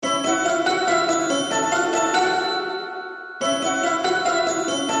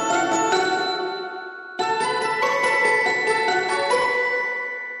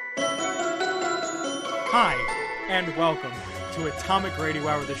and welcome to Atomic Radio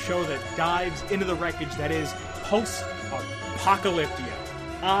Hour, the show that dives into the wreckage that is post-apocalyptia.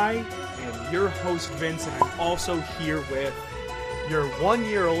 I am your host, Vince, and I'm also here with your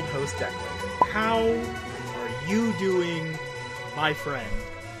 1-year-old host, Declan. How are you doing, my friend?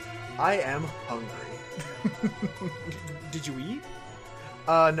 I am hungry. Did you eat?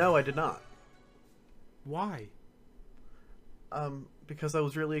 No, I did not. Why? Because I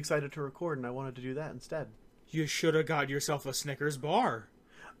was really excited to record and I wanted to do that instead. You should have got yourself a Snickers bar.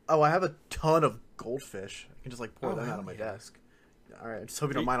 Oh, I have a ton of goldfish. I can just, pour them out on my desk. Alright, just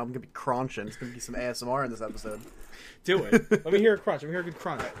hope you don't mind. I'm going to be crunching. It's going to be some ASMR in this episode. Do it. Let me hear a crunch. Let me hear a good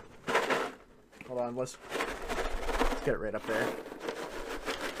crunch. Hold on, let's get it right up there.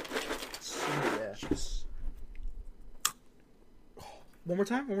 Yeah. One more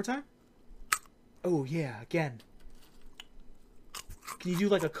time? One more time? Oh, yeah, again. Can you do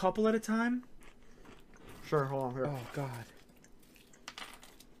like a couple at a time? Sure, hold on here. Oh, God.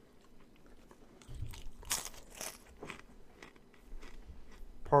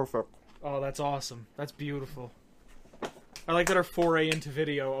 Perfect. Oh, that's awesome. That's beautiful. I like that our foray into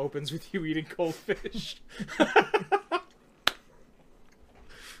video opens with you eating goldfish. Did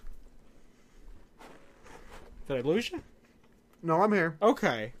I lose you? No, I'm here.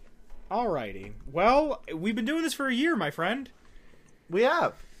 Okay. Alrighty. Well, we've been doing this for a year, my friend. We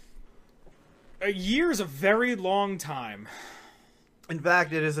have. A year is a very long time. In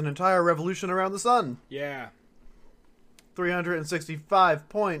fact, it is an entire revolution around the sun. Yeah.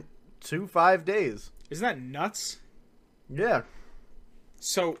 365.25 days. Isn't that nuts? Yeah.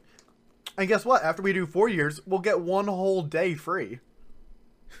 So... And guess what? After we do 4 years, we'll get one whole day free.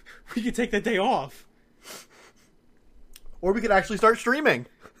 We could take that day off. Or we could actually start streaming.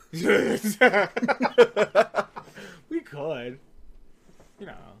 We could. You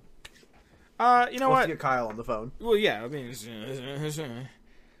know. You know what? Let's get Kyle on the phone. Well, yeah. I mean,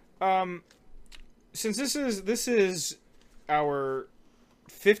 since this is our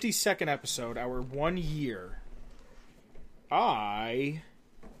 52nd episode, our 1 year, I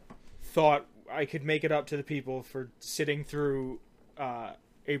thought I could make it up to the people for sitting through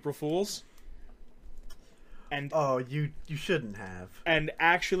April Fools. And oh, you shouldn't have. And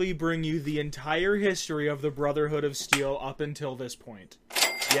actually bring you the entire history of the Brotherhood of Steel up until this point.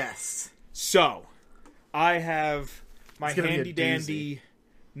 Yes. So, I have my handy-dandy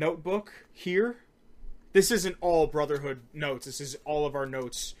notebook here. This isn't all Brotherhood notes. This is all of our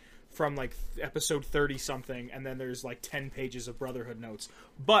notes from, episode 30-something, and then there's, 10 pages of Brotherhood notes.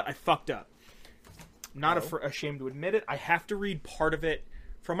 But I fucked up. Not ashamed to admit it. I have to read part of it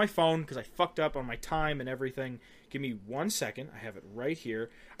from my phone, because I fucked up on my time and everything. Give me 1 second. I have it right here.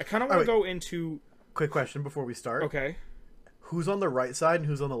 I kind of want to go into... Quick question before we start. Okay. Who's on the right side and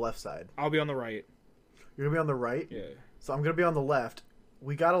who's on the left side? I'll be on the right. You're going to be on the right? Yeah. So I'm going to be on the left.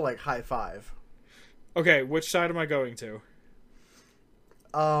 We got to, high five. Okay, which side am I going to?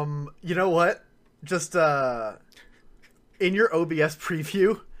 You know what? Just, in your OBS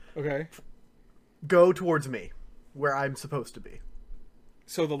preview... Okay. Go towards me, where I'm supposed to be.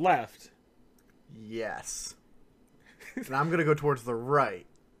 So the left? Yes. And I'm going to go towards the right.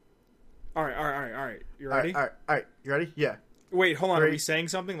 Alright. You ready? Alright. You ready? Yeah. Wait, hold on. Are we saying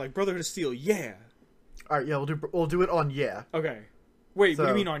something? Brotherhood of Steel, yeah. Alright, yeah, we'll do it on yeah. Okay. Wait, what do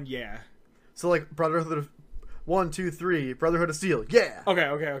you mean on yeah? So, Brotherhood of... 1, 2, 3, Brotherhood of Steel, yeah!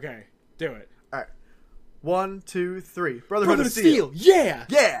 Okay. Do it. Alright. 1, 2, 3, Brotherhood of Steel, yeah!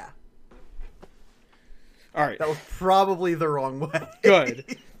 Yeah! Alright. That was probably the wrong way.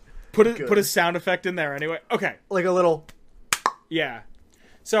 Good. Put a sound effect in there anyway. Okay. A little... Yeah.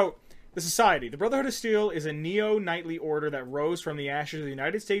 So, the Society. The Brotherhood of Steel is a neo-knightly order that rose from the ashes of the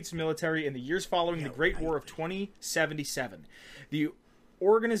United States military in the years following the Great War of 2077. The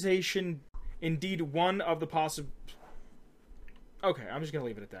organization, indeed one of the possible... Okay, I'm just gonna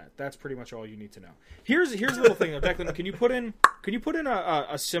leave it at that. That's pretty much all you need to know. Here's a little thing, Declan. Can you put in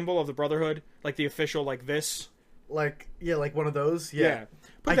a symbol of the Brotherhood, the official, this? One of those? Yeah.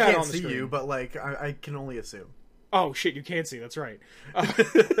 Put I that can't on the see screen. you, but, I can only assume. Oh, shit, you can't see. That's right.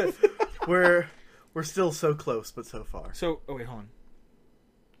 We're still so close, but so far. So, wait, hold on.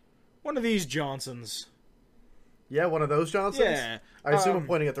 One of these Johnsons. Yeah, one of those Johnsons? Yeah. I assume I'm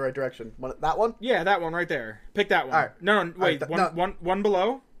pointing at the right direction. That one? Yeah, that one right there. Pick that one. All right. No, wait. Right, one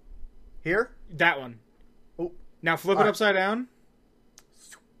below? Here? That one. Oh. Now flip it upside down.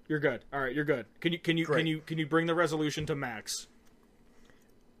 You're good. All right, you're good. Can you bring the resolution to max?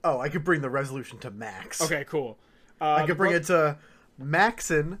 Oh, I could bring the resolution to max. Okay, cool. I could bring it to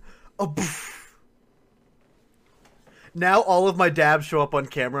maxin. Now all of my dabs show up on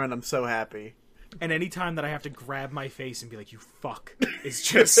camera, and I'm so happy. And any time that I have to grab my face and be like, you fuck, it's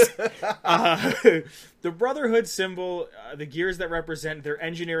just... the Brotherhood symbol, the gears that represent their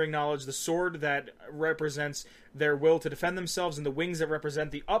engineering knowledge, the sword that represents their will to defend themselves, and the wings that represent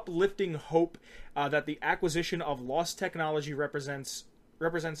the uplifting hope that the acquisition of lost technology represents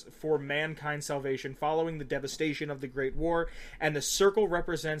for mankind's salvation following the devastation of the Great War, and the circle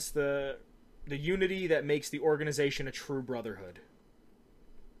represents the unity that makes the organization a true brotherhood.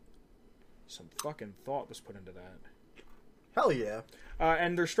 Some fucking thought was put into that. Hell yeah.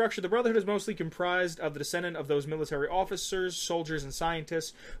 And their structure, the Brotherhood is mostly comprised of the descendant of those military officers, soldiers, and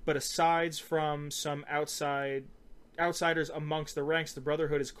scientists, but aside from some outsiders amongst the ranks, the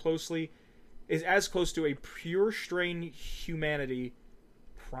Brotherhood is as close to a pure strain humanity,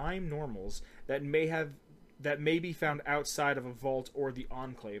 prime normals, that may be found outside of a vault or the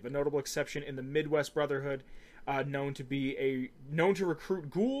Enclave. A notable exception in the Midwest Brotherhood, known to recruit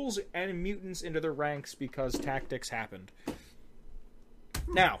ghouls and mutants into their ranks because tactics happened.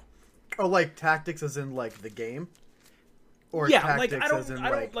 Now, like tactics as in like the game, or tactics like I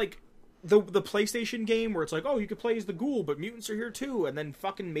don't like the PlayStation game where it's like, oh, you could play as the ghoul, but mutants are here too, and then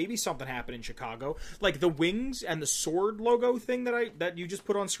fucking maybe something happened in Chicago, like the wings and the sword logo thing that you just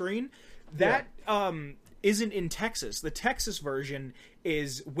put on screen. That isn't in Texas. The Texas version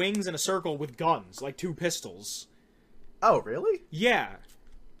is wings in a circle with guns, like 2 pistols. Oh, really? Yeah.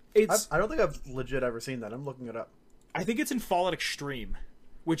 I don't think I've legit ever seen that. I'm looking it up. I think it's in Fallout Extreme,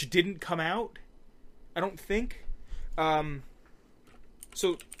 which didn't come out, I don't think.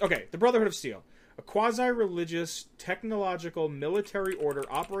 So, okay, the Brotherhood of Steel. A quasi-religious, technological military order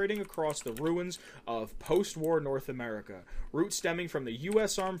operating across the ruins of post-war North America. Roots stemming from the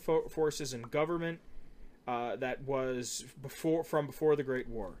U.S. Armed Forces and government that was before the Great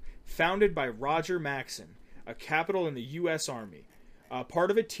War. Founded by Roger Maxson, a captain in the U.S. Army.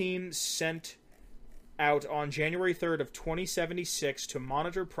 Part of a team sent out on January 3rd of 2076 to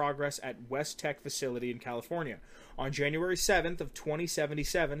monitor progress at West Tech facility in California. On January 7th of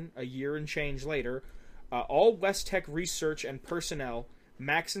 2077, a year and change later, all West Tech research and personnel,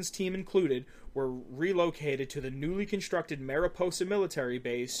 Maxson's team included, were relocated to the newly constructed Mariposa military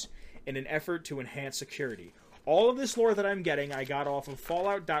base in an effort to enhance security. All of this lore that I'm getting, I got off of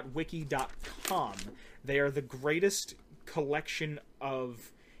Fallout.wiki.com. They are the greatest collection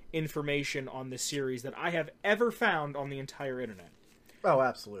of information on this series that I have ever found on the entire internet. Oh,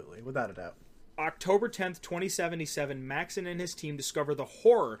 absolutely. Without a doubt. October 10th, 2077, Maxson and his team discover the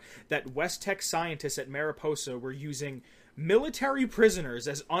horror that West Tech scientists at Mariposa were using military prisoners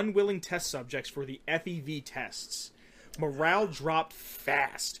as unwilling test subjects for the FEV tests. Morale dropped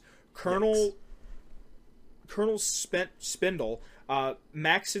fast. Colonel Spindle,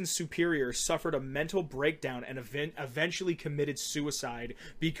 Maxson's superior, suffered a mental breakdown and eventually committed suicide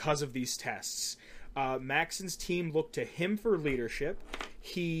because of these tests. Maxson's team looked to him for leadership.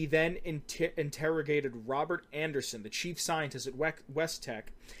 He then interrogated Robert Anderson, the chief scientist at West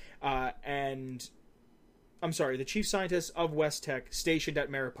Tech, the chief scientist of West Tech, stationed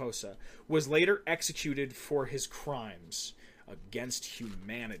at Mariposa, was later executed for his crimes against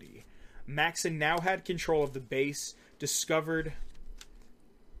humanity. Maxson now had control of the base, declared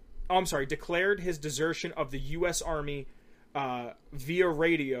his desertion of the U.S. Army via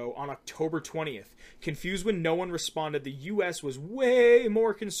radio on October 20th. Confused when no one responded, the U.S. was way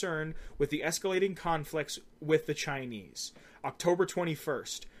more concerned with the escalating conflicts with the Chinese. October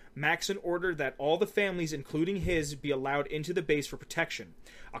 21st, Maxson ordered that all the families, including his, be allowed into the base for protection.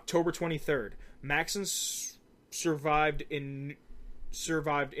 October 23rd, Maxson survived in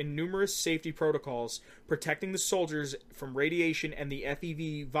numerous safety protocols, protecting the soldiers from radiation and the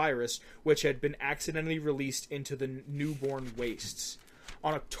FEV virus, which had been accidentally released into the newborn wastes.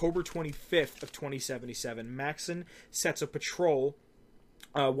 On October 25th of 2077, Maxson sets a patrol,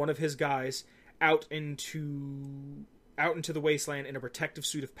 one of his guys, out into the wasteland in a protective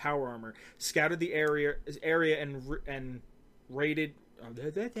suit of power armor, scouted the area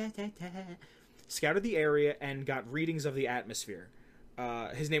and got readings of the atmosphere.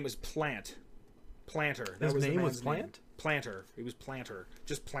 His name was Planter. His name was Plant? Planter. He was Planter.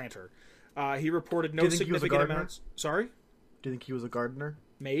 Just Planter. He reported no significant amounts. Sorry? Do you think he was a gardener?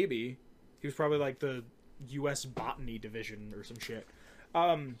 Maybe. He was probably like the U.S. Botany Division or some shit.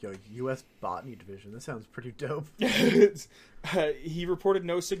 U.S. Botany Division. That sounds pretty dope. He reported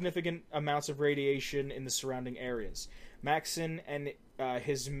no significant amounts of radiation in the surrounding areas. Maxson and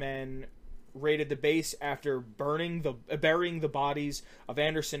his men raided the base after burying the bodies of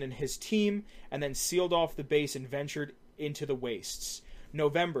Anderson and his team, and then sealed off the base and ventured into the wastes.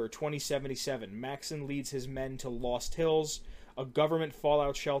 November 2077, Maxson leads his men to Lost Hills, a government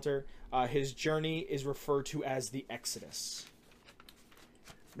fallout shelter. His journey is referred to as the Exodus.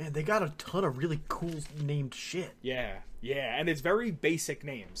 Man, they got a ton of really cool named shit. Yeah, and it's very basic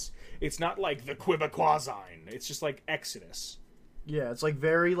names. It's not like the Quibiquazine. It's just like Exodus. Yeah, it's like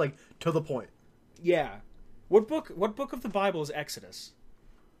very like to the point. Yeah. What book of the Bible is Exodus?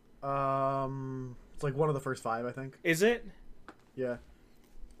 It's like one of the first 5, I think. Is it? Yeah.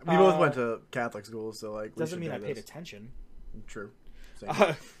 We both went to Catholic schools, so like doesn't mean I paid attention. True.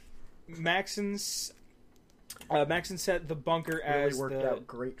 Maxon set the bunker as worked out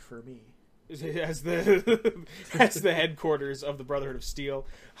great for me. As the headquarters of the Brotherhood of Steel.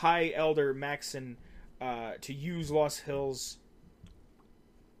 High Elder Maxon to use Lost Hills.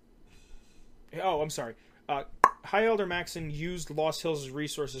 Oh, I'm sorry. High Elder Maxon used Lost Hills'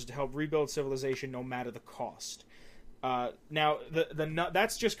 resources to help rebuild civilization, no matter the cost. Now,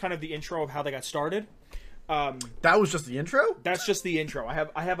 that's just kind of the intro of how they got started. That was just the intro? That's just the intro.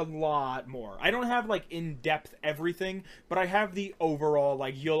 I have a lot more. I don't have like in depth everything, but I have the overall,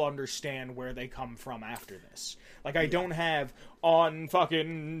 like, you'll understand where they come from after this. Like, I don't have on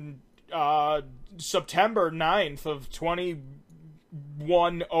fucking September 9th of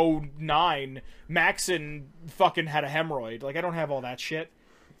 2109 Maxon fucking had a hemorrhoid. Like, I don't have all that shit.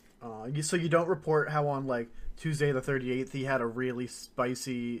 So you don't report how on like Tuesday the 38th he had a really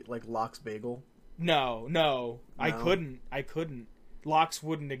spicy like lox bagel? No. I couldn't. Lox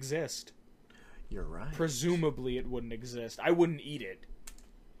wouldn't exist. You're right. Presumably it wouldn't exist. I wouldn't eat it.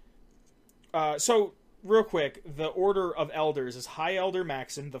 So, real quick, the Order of Elders is High Elder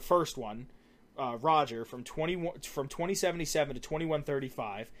Maxon, the first one, Roger, from 2077 to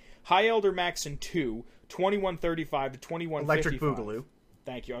 2135. High Elder Maxon 2, 2135 to 2155. Electric Boogaloo.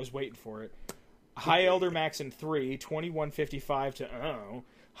 Thank you, I was waiting for it. High Elder Maxon 3, 2155 to...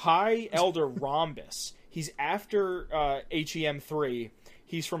 High Elder Rhombus. He's after HEM 3.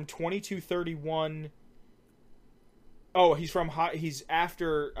 He's from 2231. Oh, he's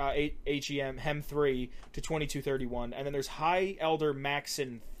after HEM 3 to 2231, and then there's High Elder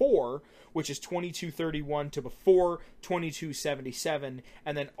Maxon 4, which is 2231 to before 2277,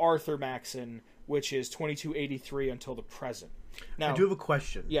 and then Arthur Maxon, which is 2283 until the present. Now, I do have a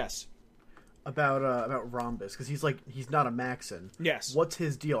question. Yes. About Rhombus, because he's not a Maxon. Yes. What's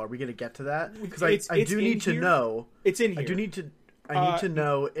his deal? Are we going to get to that? Because I do need to know. It's in here. I need to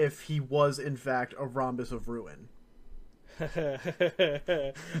know if he was in fact a Rhombus of Ruin.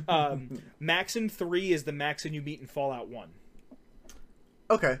 Maxon 3 is the Maxon you meet in Fallout 1.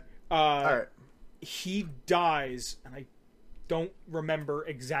 Okay. All right. He dies, and I don't remember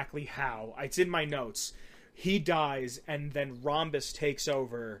exactly how. It's in my notes. He dies, and then Rhombus takes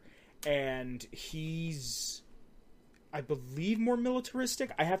over. And he's, I believe, more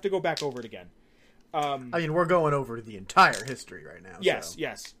militaristic. I have to go back over it again. I mean, we're going over the entire history right now. Yes.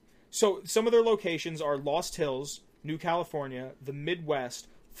 So some of their locations are Lost Hills, New California, the Midwest,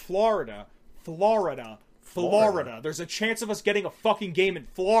 Florida. There's a chance of us getting a fucking game in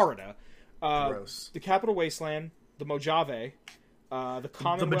Florida. Gross. The Capital Wasteland, the Mojave, the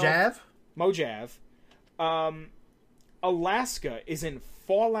Commonwealth. The Mojave. Alaska is in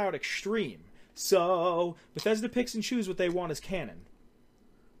Fallout Extreme, so Bethesda picks and chooses what they want as canon.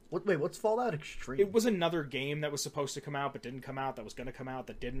 What's Fallout Extreme? It was another game that was supposed to come out but didn't come out, that was going to come out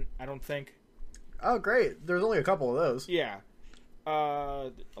that didn't, I don't think. Oh, great. There's only a couple of those. Yeah.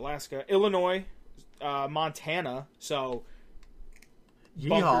 Alaska. Illinois. Montana. So,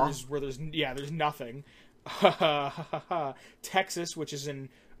 bunkers where there's nothing. Texas, which is in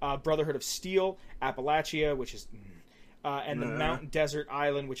Brotherhood of Steel. Appalachia, which is... and the Mountain Desert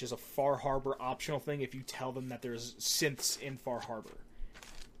Island, which is a Far Harbor optional thing if you tell them that there's synths in Far Harbor.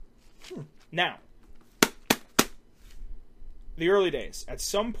 Now, the early days. At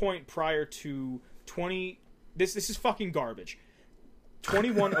some point prior to 20... This is fucking garbage.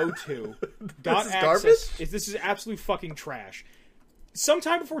 2102 got access... This is absolute fucking trash.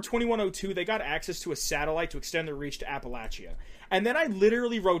 Sometime before 2102, they got access to a satellite to extend their reach to Appalachia. And then I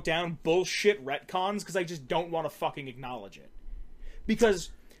literally wrote down bullshit retcons because I just don't want to fucking acknowledge it.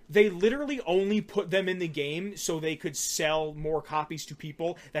 Because they literally only put them in the game so they could sell more copies to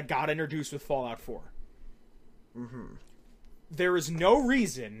people that got introduced with Fallout 4. Mm-hmm. There is no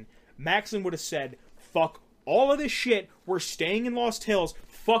reason Maxon would have said, fuck all of this shit, we're staying in Lost Hills,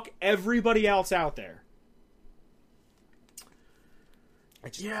 fuck everybody else out there.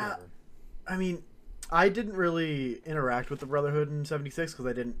 I mean... I didn't really interact with the Brotherhood in 76 because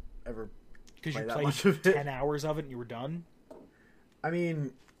I didn't ever play that much of it. 10 hours of it and you were done? I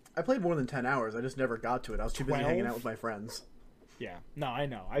mean, I played more than 10 hours. I just never got to it. I was too busy hanging out with my friends. Yeah. No, I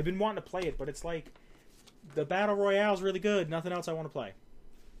know. I've been wanting to play it, but it's like, the Battle Royale is really good. Nothing else I want to play.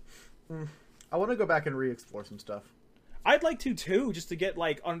 I want to go back and re-explore some stuff. I'd like to too, just to get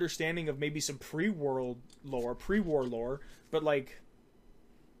like understanding of maybe some pre-war lore. But like,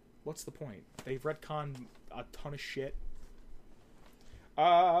 what's the point? They've retconned a ton of shit.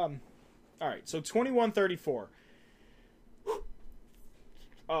 All right, so 2134.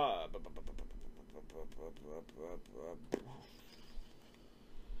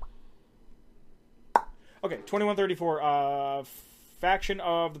 Okay, 2134. Faction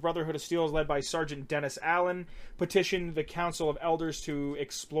of the Brotherhood of Steel is led by Sergeant Dennis Allen, petitioned the Council of Elders to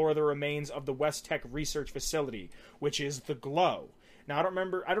explore the remains of the West Tech Research Facility, which is the Glow. Now, I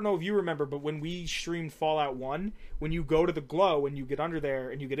don't know if you remember, but when we streamed Fallout 1, when you go to the Glow and you get under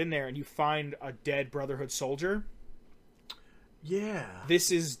there and you get in there and you find a dead Brotherhood soldier. Yeah. This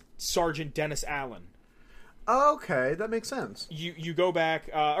is Sergeant Dennis Allen. Okay, that makes sense. You go back,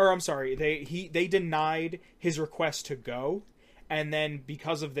 or I'm sorry, they denied his request to go. And then,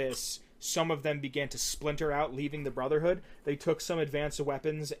 because of this, some of them began to splinter out, leaving the Brotherhood. They took some advanced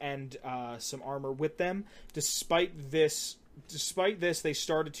weapons and some armor with them. Despite this, they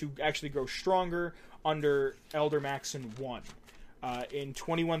started to actually grow stronger under Elder Maxon 1. In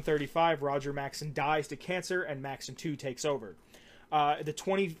 2135, Roger Maxon dies to cancer, and Maxon 2 takes over. The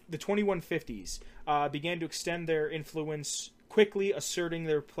 2150s began to extend their influence, quickly asserting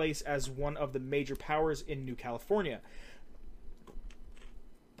their place as one of the major powers in New California.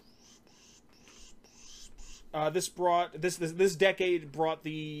 This decade brought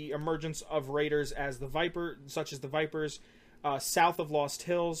the emergence of raiders as the Viper, such as the Vipers, south of Lost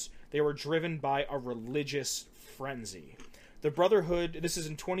Hills. They were driven by a religious frenzy. The Brotherhood. This is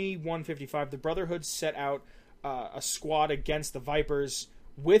in 2155. The Brotherhood set out a squad against the Vipers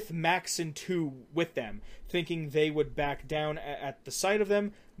with Maxon 2 with them, thinking they would back down at the sight of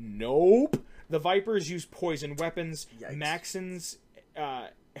them. Nope. The Vipers used poison weapons. Yikes. Maxon's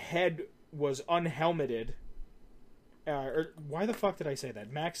head was unhelmeted. Why the fuck did I say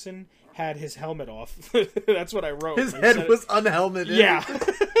that? Maxon had his helmet off. That's what I wrote. His head was unhelmeted. Yeah.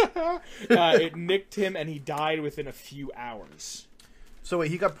 It nicked him, and he died within a few hours. So wait,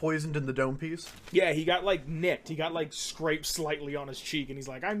 he got poisoned in the dome piece? Yeah, he got, like, nicked. He got, like, scraped slightly on his cheek, and he's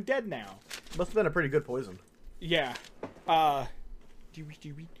like, I'm dead now. Must have been a pretty good poison. Yeah.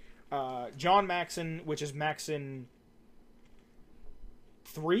 John Maxon, which is Maxon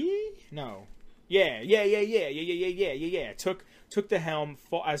 3? No. Yeah. Took the helm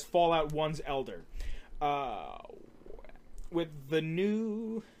as Fallout 1's elder. With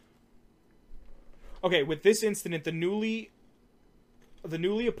this incident, the newly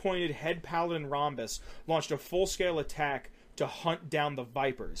appointed head paladin Rhombus launched a full-scale attack to hunt down the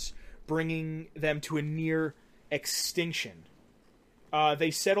Vipers, bringing them to a near extinction. They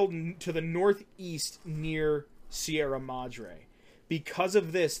settled to the northeast near Sierra Madre. Because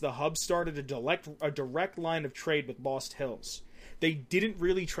of this, the hub started a direct line of trade with Lost Hills. They didn't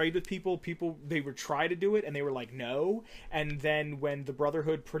really trade with people. They would try to do it, and they were like, no. And then when the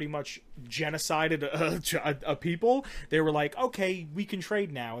Brotherhood pretty much genocided a people, they were like, okay, we can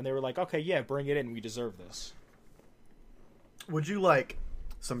trade now. And they were like, okay, yeah, bring it in. We deserve this. Would you like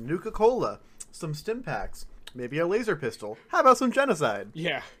some Nuka-Cola, some stim packs, maybe a laser pistol? How about some genocide?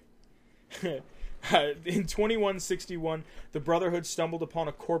 Yeah. In 2161, the Brotherhood stumbled upon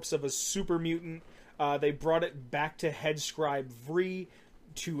a corpse of a super mutant. They brought it back to Head Scribe Vree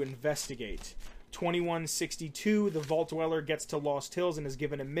to investigate. 2162, the Vault Dweller gets to Lost Hills and is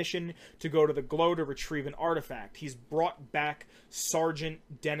given a mission to go to the Glow to retrieve an artifact. He's brought back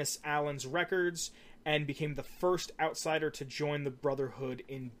Sergeant Dennis Allen's records and became the first outsider to join the Brotherhood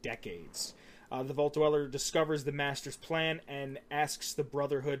in decades. The Vault Dweller discovers the Master's plan and asks the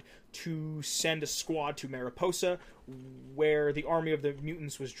Brotherhood to send a squad to Mariposa, where the army of the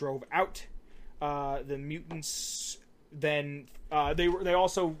mutants was drove out. The mutants then they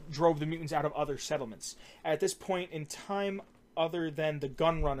also drove the mutants out of other settlements. At this point in time, other than the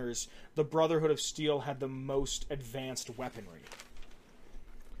Gunrunners, the Brotherhood of Steel had the most advanced weaponry.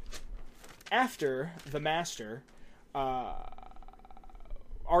 After the Master,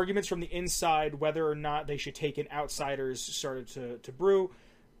 arguments from the inside whether or not they should take in outsiders started to brew.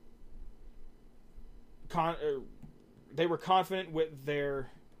 They were confident with their.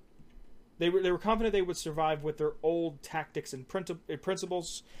 They were confident they would survive with their old tactics and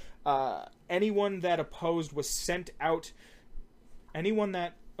principles. Anyone that opposed was sent out. Anyone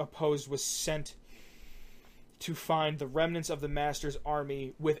that opposed was sent to find the remnants of the Master's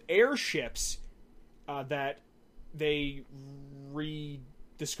army with airships that they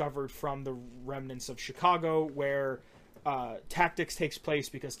rediscovered from the remnants of Chicago, where Tactics takes place,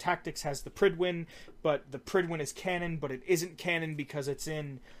 because Tactics has the Prydwen, but the Prydwen is canon, but it isn't canon because it's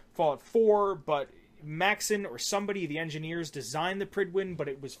in Fallout 4, but Maxon or somebody, the engineers, designed the Prydwen, but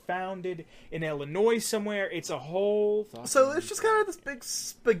it was founded in Illinois somewhere. It's a whole... So it's just kind of this big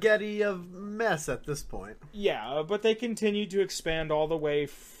spaghetti of mess at this point. Yeah, but they continued to expand all the way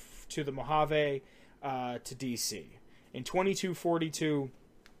to the Mojave, to DC. In 2242,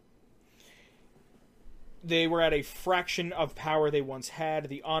 they were at a fraction of power they once had.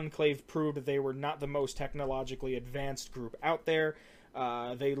 The Enclave proved that they were not the most technologically advanced group out there.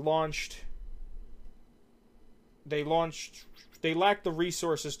 They lacked the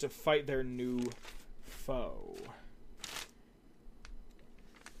resources to fight their new foe.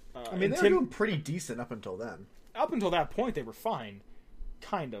 I mean, they were doing pretty decent up until then. Up until that point, they were fine.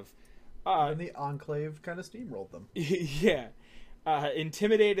 Kind of. And the Enclave kind of steamrolled them. Yeah.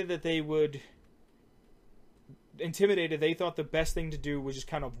 Intimidated, they thought the best thing to do was just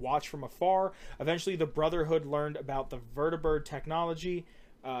kind of watch from afar. Eventually, the Brotherhood learned about the Vertibird technology.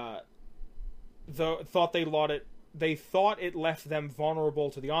 They thought it left them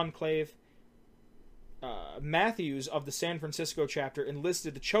vulnerable to the Enclave. Matthews of the San Francisco chapter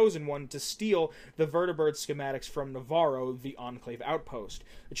enlisted the Chosen One to steal the Vertibird schematics from Navarro, the Enclave outpost.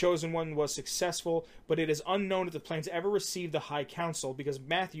 The Chosen One was successful, but it is unknown if the plans ever received the High Council because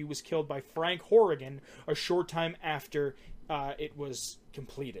Matthew was killed by Frank Horrigan a short time after it was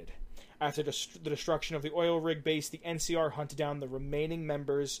completed. After the destruction of the oil rig base, the NCR hunted down the remaining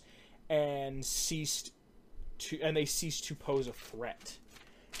members and ceased to pose a threat.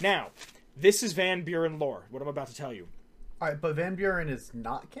 Now, this is Van Buren lore, what I'm about to tell you. Alright, but Van Buren is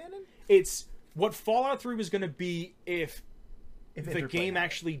not canon? It's what Fallout 3 was going to be if the game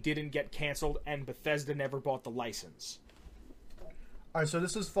actually didn't get canceled and Bethesda never bought the license. Alright, so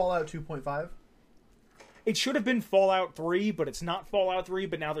this is Fallout 2.5? It should have been Fallout 3, but it's not Fallout 3,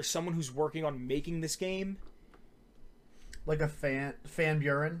 but now there's someone who's working on making this game. Like a Fan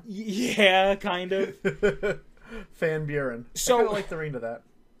Buren? Yeah, kind of. Fan Buren. So, I kind of like the ring to that.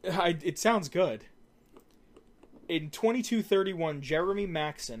 It sounds good. In 2231, Jeremy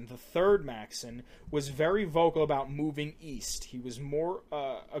Maxon, the third Maxon, was very vocal about moving east. He was more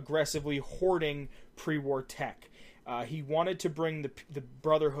aggressively hoarding pre-war tech. He wanted to bring the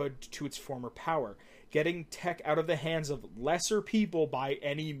Brotherhood to its former power, getting tech out of the hands of lesser people by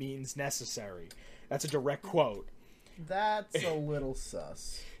any means necessary. That's a direct quote. That's a little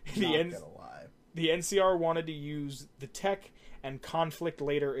sus. Not gonna lie. The NCR wanted to use the tech, and conflict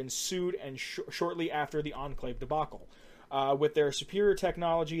later ensued, and shortly after the Enclave debacle. With their superior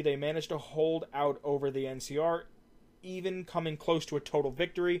technology, they managed to hold out over the NCR, even coming close to a total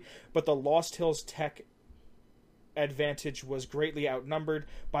victory, but the Lost Hills tech advantage was greatly outnumbered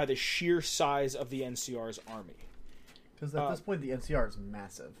by the sheer size of the NCR's army. Because at this point, the NCR is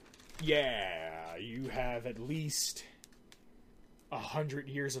massive. Yeah, you have at least 100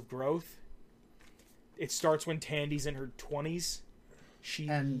 years of growth. It starts when Tandy's in her 20s.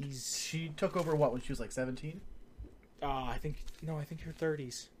 She took over what, when she was like 17? I think her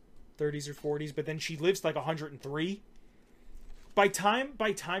 30s. 30s or 40s, but then she lives like 103. By time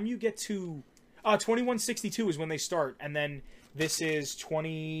you get to 2162 is when they start, and then this is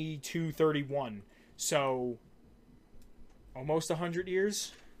 2231. So almost 100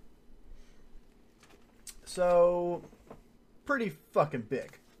 years. So pretty fucking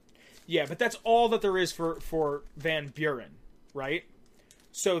big. Yeah, but that's all that there is for Van Buren, right?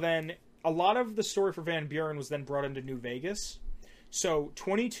 So then a lot of the story for Van Buren was then brought into New Vegas. So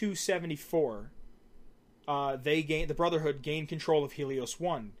 2274, the Brotherhood gained control of Helios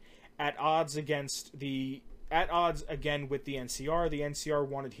 1 at odds again with the NCR. The NCR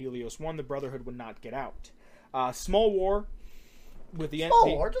wanted Helios 1. The Brotherhood would not get out. Small war with the just a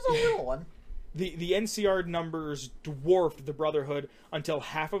little one. The NCR numbers dwarfed the Brotherhood until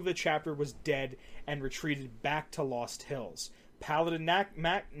half of the chapter was dead and retreated back to Lost Hills. Paladin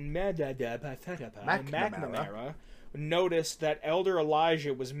McNamara noticed that Elder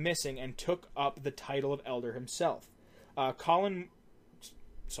Elijah was missing and took up the title of Elder himself. Colin.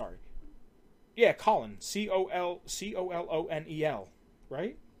 Colonel,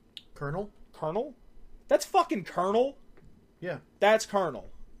 right? Colonel? That's fucking Colonel? Yeah. That's Colonel.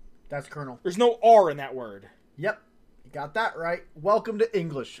 That's Colonel. There's no R in that word. Yep. You got that right. Welcome to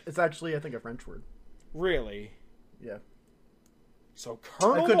English. It's actually, I think, a French word. Really? Yeah. So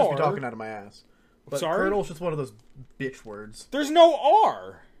Colonel I could just be talking out of my ass. But sorry? Colonel's just one of those bitch words. There's no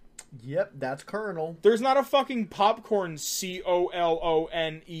R. Yep, that's Colonel. There's not a fucking popcorn COLONEL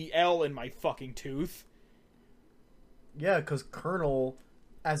in my fucking tooth. Yeah, because Colonel,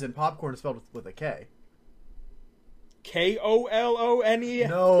 as in popcorn, is spelled with a K. KOLONE?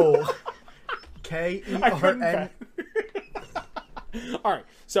 No. KERN. All right.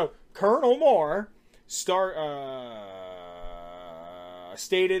 So Colonel Moore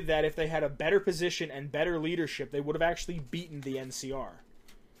stated that if they had a better position and better leadership, they would have actually beaten the NCR.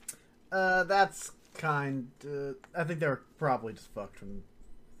 That's I think they were probably just fucked from.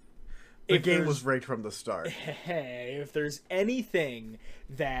 The game was rigged from the start. Hey, if there's anything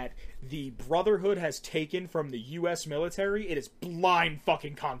that the Brotherhood has taken from the U.S. military, it is blind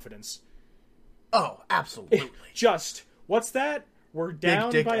fucking confidence. Oh, absolutely. What's that? We're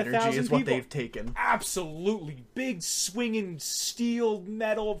down by 1,000 people. Is what they've taken. Absolutely. Big swinging steel,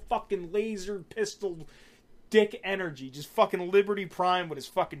 metal, fucking laser pistol, dick energy. Just fucking Liberty Prime with his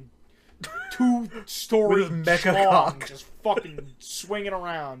fucking 2-story schlong just fucking swinging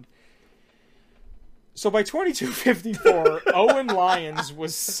around. So by 2254, Owen Lyons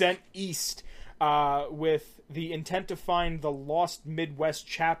was sent east with the intent to find the lost Midwest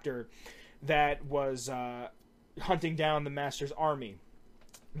chapter that was hunting down the Master's army.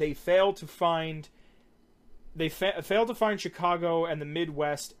 They failed to find Chicago and the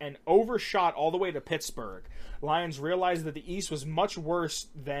Midwest and overshot all the way to Pittsburgh. Lyons realized that the East was much worse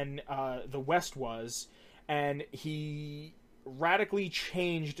than the West was, and he radically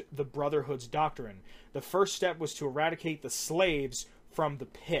changed the Brotherhood's doctrine. The first step was to eradicate the slaves from the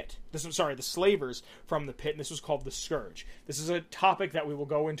pit. The slavers from the pit, and this was called the Scourge. This is a topic that we will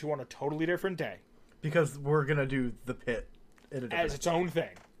go into on a totally different day. Because we're going to do the pit as its own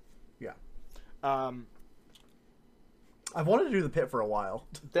thing. Yeah. I've wanted to do the pit for a while.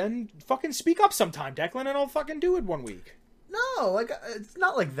 Then fucking speak up sometime, Declan, and I'll fucking do it one week. No, it's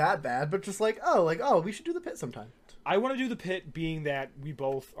not that bad, but just we should do the pit sometime. I want to do the pit, being that we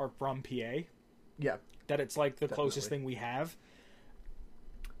both are from PA. Yeah. That it's the definitely. Closest thing we have.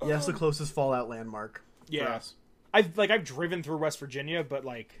 Yeah, it's the closest Fallout landmark for us. I've driven through West Virginia, but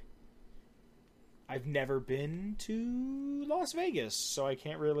I've never been to Las Vegas, so I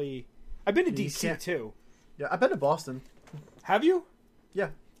can't really... I've been to DC, too. Yeah, I've been to Boston. Have you? Yeah.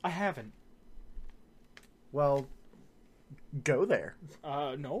 I haven't. Well, go there.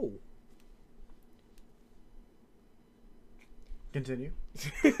 No. Continue.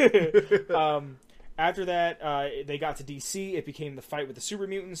 After that, they got to DC. It became the fight with the super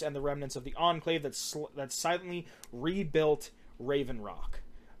mutants and the remnants of the Enclave that silently rebuilt Raven Rock.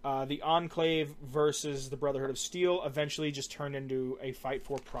 The Enclave versus the Brotherhood of Steel eventually just turned into a fight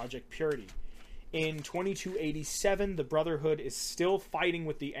for Project Purity. In 2287, the Brotherhood is still fighting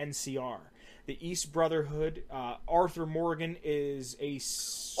with the NCR. The East Brotherhood, Arthur Morgan is a...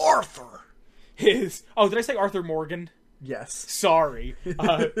 Oh, did I say Arthur Morgan? Yes. Sorry.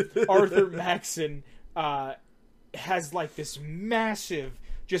 Arthur Maxon has this massive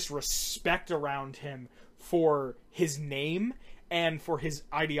just respect around him for his name and for his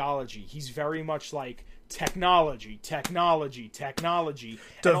ideology. He's very much technology.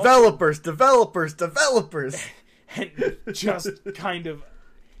 Developers. And just kind of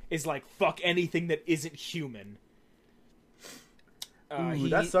is fuck anything that isn't human.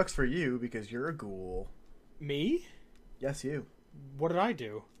 That sucks for you because you're a ghoul. Me? Yes, you. What did I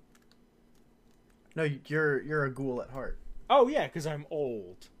do? No, you're a ghoul at heart. Oh, yeah, because I'm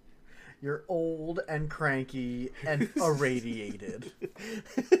old. You're old and cranky and irradiated.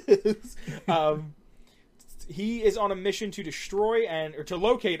 He is on a mission to to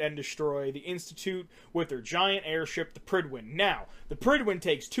locate and destroy the Institute with their giant airship, the Prydwen. Now, the Prydwen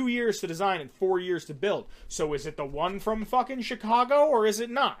takes 2 years to design and 4 years to build. So is it the one from fucking Chicago, or is it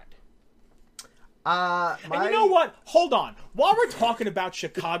not? And you know what? Hold on. While we're talking about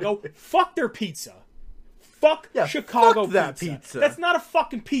Chicago, fuck their pizza. Fuck Chicago fuck that pizza. That's not a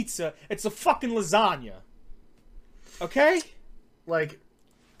fucking pizza. It's a fucking lasagna. Okay?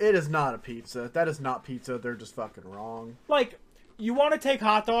 It is not a pizza. That is not pizza. They're just fucking wrong. You want to take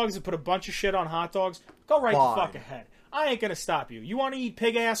hot dogs and put a bunch of shit on hot dogs? Go right the fuck ahead. I ain't gonna stop you. You want to eat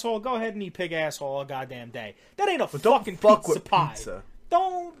pig asshole? Go ahead and eat pig asshole all goddamn day. That ain't a fucking pizza pie. Pizza.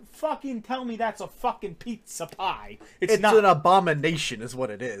 Don't fucking tell me that's a fucking pizza pie. It's not. An abomination is what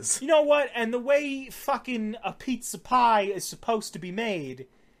it is. You know what? And the way fucking a pizza pie is supposed to be made,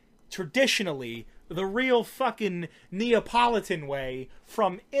 traditionally, the real fucking Neapolitan way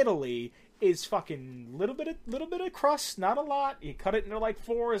from Italy is fucking little bit of crust, not a lot. You cut it into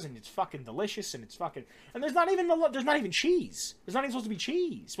fours, and it's fucking delicious, and it's fucking... And there's not even cheese. There's not even supposed to be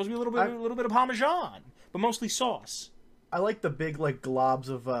cheese. It's supposed to be a little bit of Parmesan, but mostly sauce. I like the big globs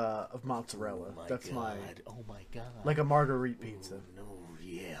of mozzarella. Oh my god! Like a marguerite pizza. No,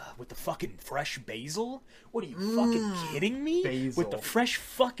 yeah, with the fucking fresh basil. What are you fucking kidding me? Basil. With the fresh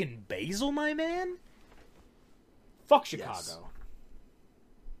fucking basil, my man. Fuck Chicago. Yes.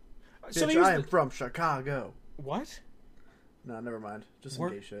 So I am from Chicago. What? No, never mind. Just some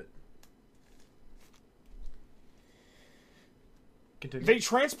gay shit. Continue. They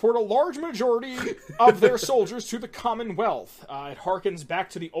transport a large majority of their soldiers to the Commonwealth. It harkens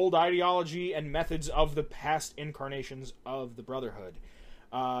back to the old ideology and methods of the past incarnations of the Brotherhood.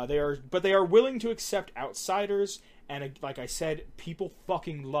 They are willing to accept outsiders, and like I said, people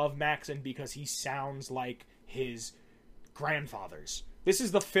fucking love Maxon because he sounds like his grandfathers. This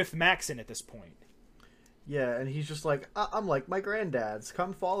is the 5th Maxon at this point. Yeah, and he's just like, I'm like my granddads.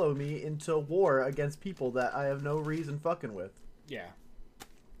 Come follow me into war against people that I have no reason fucking with. Yeah.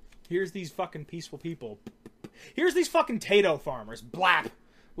 Here's these fucking peaceful people. Here's these fucking Tato farmers. Blap!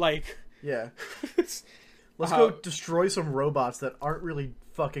 Like... Yeah. Let's go destroy some robots that aren't really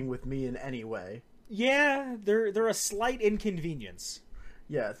fucking with me in any way. Yeah, they're a slight inconvenience.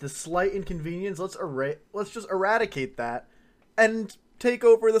 Yeah, the slight inconvenience, let's just eradicate that and take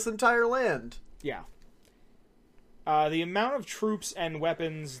over this entire land. Yeah. The amount of troops and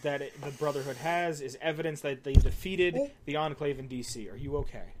weapons that the Brotherhood has is evidence that they defeated the Enclave in DC. Are you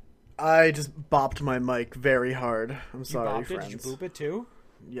okay? I just bopped my mic very hard. I'm sorry, you friends. Did you boop it too?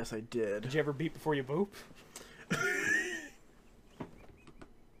 Yes, I did. Did you ever beep before you boop?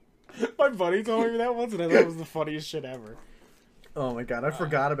 My buddy told me that once, and I thought it was the funniest shit ever. Oh my god, I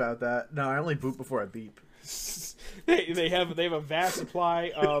forgot about that. No, I only boop before I beep. They have a vast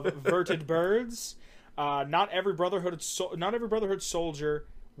supply of verted birds. Not every Brotherhood soldier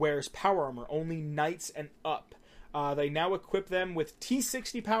wears power armor. Only knights and up. They now equip them with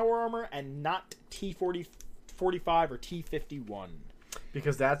T-60 power armor and not T-45 or T-51.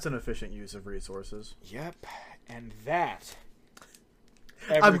 Because that's an efficient use of resources. Yep, and that...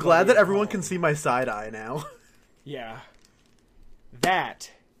 I'm glad that everyone can see my side eye now. Yeah.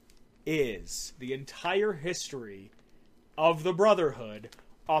 That is the entire history of the Brotherhood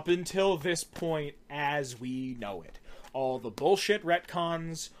up until this point as we know it. All the bullshit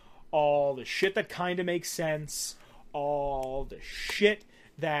retcons, all the shit that kind of makes sense, all the shit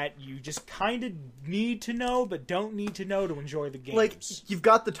that you just kind of need to know but don't need to know to enjoy the games. Like, you've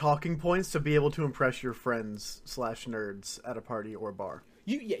got the talking points to be able to impress your friends / nerds at a party or bar.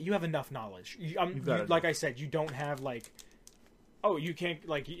 You have enough knowledge. Like I said, you don't have, like... Oh, you can't...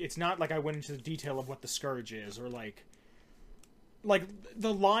 Like, it's not like I went into the detail of what the Scourge is, or, like... Like,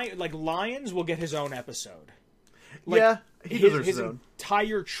 Lions will get his own episode. Like, yeah, his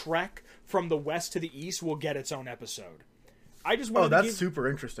entire trek from the west to the east will get its own episode. That's super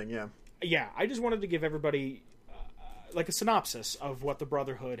interesting, yeah. Yeah, I just wanted to give everybody, like, a synopsis of what the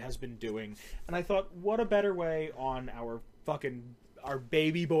Brotherhood has been doing. And I thought, what a better way on our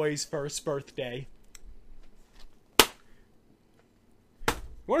baby boy's first birthday. You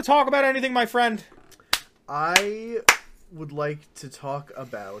want to talk about anything, my friend? I would like to talk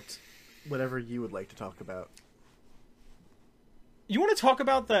about whatever you would like to talk about. You want to talk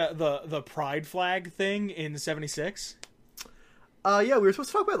about the pride flag thing in 76? Yeah, we were supposed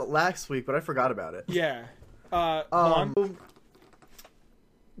to talk about it last week, but I forgot about it. Yeah. On.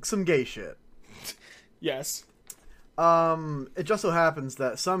 Some gay shit. Yes. It just so happens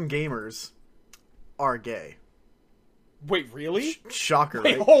that some gamers are gay. Wait, really? Shocker,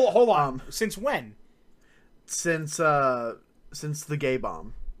 Wait, right? hold on. Since when? Since the gay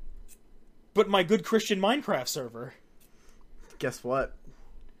bomb. But my good Christian Minecraft server. Guess what?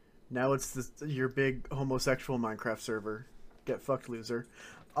 Now it's your big homosexual Minecraft server. Get fucked, loser.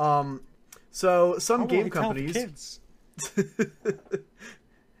 So some game companies... Tell kids?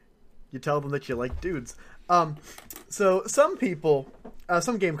 You tell them that you like dudes. So some people,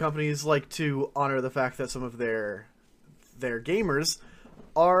 some game companies like to honor the fact that some of their gamers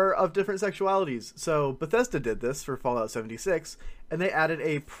are of different sexualities. So Bethesda did this for Fallout 76, and they added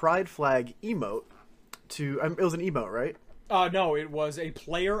a pride flag emote to... it was an emote, right? No, it was a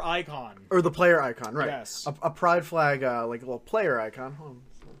player icon. Or the player icon, right. Yes. A pride flag, like a little player icon. Oh,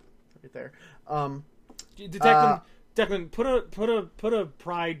 right there. Declan, put a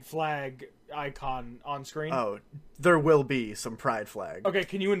pride flag icon on screen. Oh, there will be some pride flag. Okay,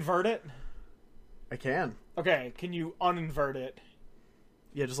 can you invert it? I can. Okay, can you uninvert it?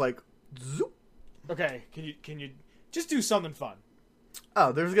 Yeah, just like... Zoop. Okay, can you just do something fun?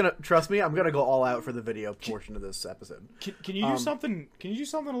 Oh, trust me, I'm gonna go all out for the video portion of this episode. Can you do something? Can you do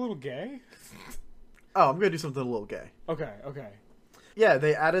something a little gay? Oh, I'm gonna do something a little gay. Okay. Yeah,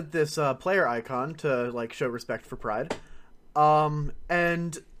 they added this player icon to like show respect for Pride,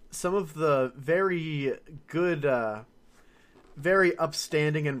 and some of the very good, very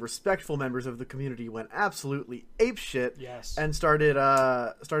upstanding and respectful members of the community went absolutely apeshit. Yes. And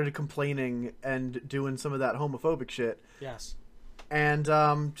started complaining and doing some of that homophobic shit. Yes. and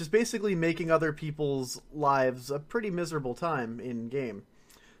just basically making other people's lives a pretty miserable time in game.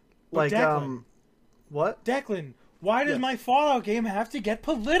 But Like, Declan, what? Declan, why does Yes. my Fallout game have to get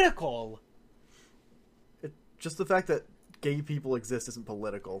political? Just the fact that gay people exist isn't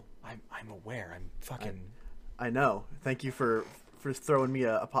political. I'm aware. I'm fucking. I know. Thank you for throwing me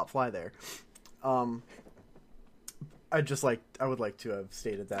a pop fly there. I would like to have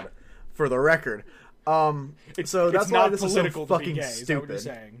stated that for the record. So that's it's why not this is so political to be fucking gay. Is that what you're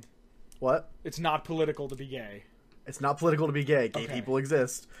stupid. saying? What? It's not political to be gay. It's not political to be gay. Gay Okay. people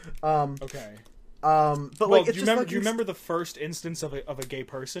exist. Okay. But Well, like, do it's you just remember? fucking, Do you remember the first instance of a gay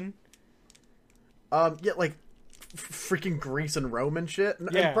person? Yeah, like freaking Greece and Rome and shit, and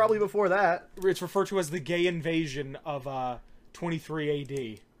Yeah. probably before that. It's referred to as the gay invasion of 23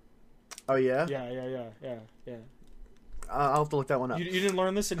 AD. Oh yeah. Yeah. I'll have to look that one up. You didn't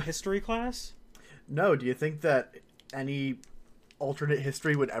learn this in history class? No, do you think that any alternate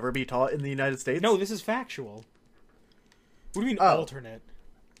history would ever be taught in the United States? No, this is factual. What do you mean Oh. alternate?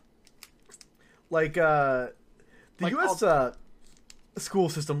 Like, the Like, U.S. School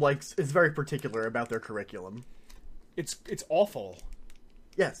system is very particular about their curriculum. It's awful.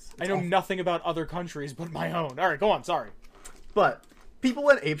 Yes, I know awful. nothing about other countries but my own. All right, go on. Sorry. But people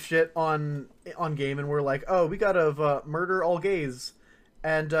went apeshit on game and were like, "Oh, we gotta murder all gays,"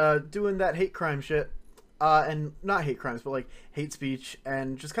 and doing that hate crime shit, and not hate crimes, but like hate speech,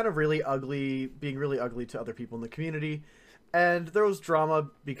 and just kind of being really ugly to other people in the community. And there was drama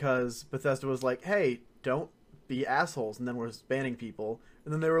because Bethesda was like, "Hey, don't be assholes," and then was banning people,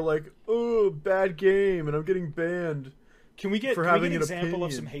 and then they were like, "Oh, bad game," and I'm getting banned. Can we get For an having an example of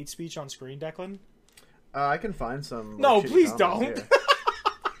opinion. some hate speech on screen, Declan? I can find some. No, shitty please comments don't.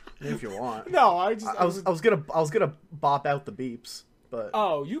 here, if you want. No, I was gonna bop out the beeps, but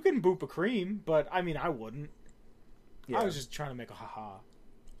Oh, you can boop a cream, but I mean, I wouldn't. yeah. I was just trying to make a haha.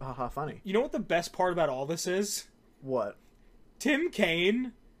 Haha, funny. You know what the best part about all this is? What? Tim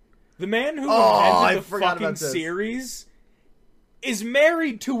Kaine, the man who I invented the forgot fucking about this. series, is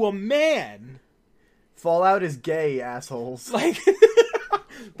married to a man. Fallout is gay, assholes. Like,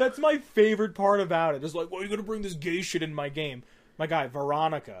 that's my favorite part about it. It's like, well, you're gonna bring this gay shit in my game. My guy,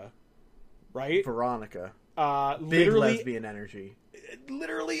 Veronica, right? Veronica, big Literally, lesbian energy.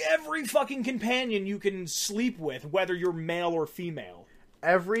 literally every fucking companion you can sleep with, whether you're male or female.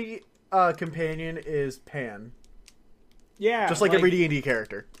 Every companion is pan, Yeah, just like every D&D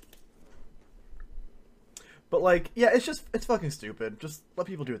character. But like, yeah, it's fucking stupid. Just let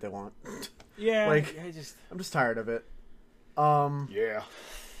people do what they want. Yeah, like, I'm just tired of it. Yeah,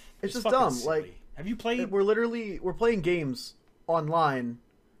 It's just fucking dumb. silly. Like, have you played? we're playing games online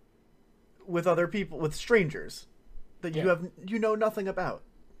with other people, with strangers that Yeah. you know nothing about.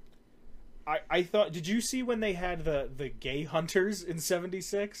 I thought. Did you see when they had the gay hunters in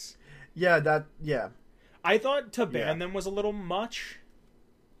 '76? Yeah, I thought to ban Yeah. them was a little much,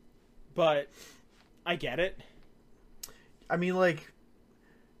 but I get it. I mean, like,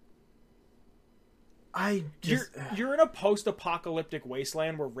 You're in a post-apocalyptic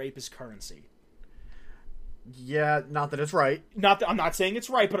wasteland where rape is currency. yeah, not that it's right. Not that I'm not saying it's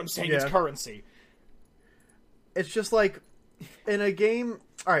right, but I'm saying it's Yeah. currency. It's just like in a game.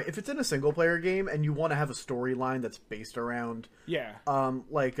 All right, if it's in a single player game and you want to have a storyline that's based around Yeah.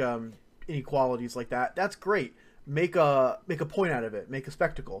 inequalities like that, that's great. Make a point out of it. Make a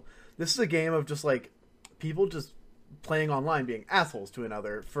spectacle. This is a game of just like people just playing online being assholes to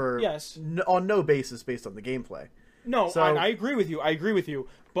another for Yes. on no basis based on the gameplay. No, So- I agree with you.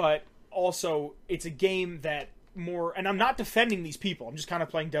 But also, it's a game that more, and I'm not defending these people. I'm just kind of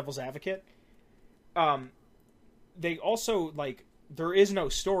playing devil's advocate. They also like there is no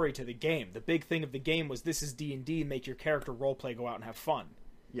story to the game. The big thing of the game was this is D&D. Make your character roleplay, go out and have fun.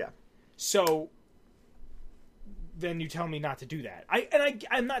 Yeah. So then you tell me not to do that.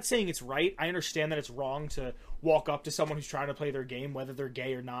 I'm not saying it's right. I understand that it's wrong to walk up to someone who's trying to play their game, whether they're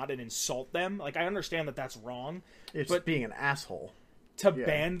gay or not, and insult them. Like, I understand that that's wrong. It's But- being an asshole. To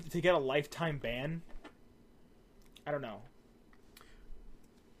Yeah. to get a lifetime ban, I don't know.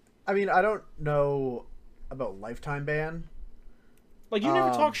 I mean, I don't know about lifetime ban. Like, you never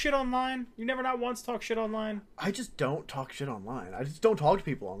talk shit online? You never not once talk shit online? I just don't talk shit online. I just don't talk to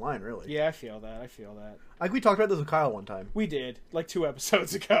people online, really. Yeah, I feel that. Like, we talked about this with Kyle one time. We did, like 2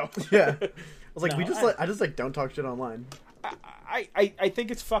 episodes ago. Yeah. I was like, No, I just don't talk shit online. I think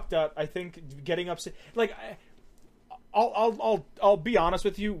it's fucked up. I think getting upset, like, I'll be honest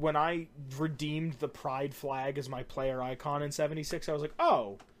with you. When I redeemed the pride flag as my player icon in '76, I was like,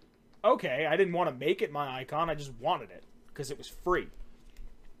 oh, okay. I didn't want to make it my icon. I just wanted it because it was free.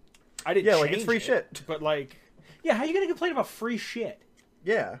 I didn't. Yeah, like, it's change free it, shit. But like, Yeah, how are you gonna complain about free shit?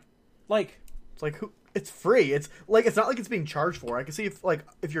 Yeah. Like, It's like, it's free. It's like, it's not like it's being charged for. I can see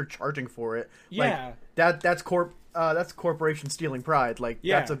if you're charging for it. yeah. Like, that's corporation stealing pride. Like,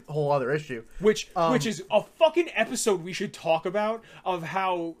 Yeah. that's a whole other issue. Which is a fucking episode we should talk about, of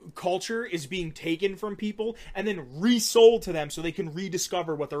how culture is being taken from people and then resold to them so they can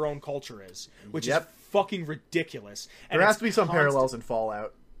rediscover what their own culture is. Which is fucking ridiculous. And There has to be some parallels in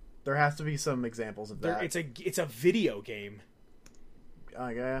Fallout. There has to be some examples of that. It's a video game.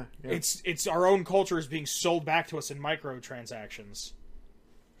 Yeah. It's our own culture is being sold back to us in microtransactions.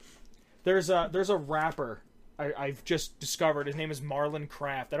 There's a rapper I've just discovered. His name is Marlon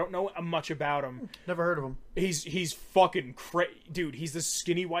Craft. I don't know much about him. Never heard of him. He's fucking dude. He's this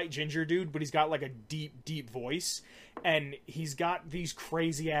skinny white ginger dude, but he's got like a deep voice, and he's got these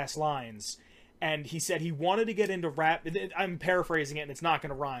crazy ass lines. And he said he wanted to get into rap. I'm paraphrasing it, and it's not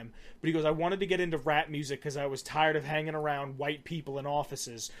going to rhyme. But he goes, I wanted to get into rap music because I was tired of hanging around white people in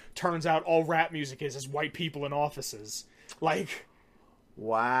offices. Turns out all rap music is white people in offices. Like,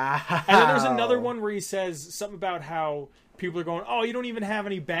 wow. and then there's another one where he says something about how people are going, oh, you don't even have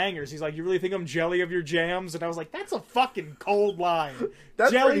any bangers. He's like, you really think I'm jelly of your jams? And I was like, that's a fucking cold line.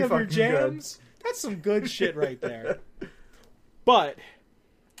 That's jelly of your fucking jams? Good. That's some good shit right there. But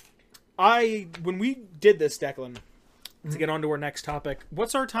when we did this, Declan, to get on to our next topic,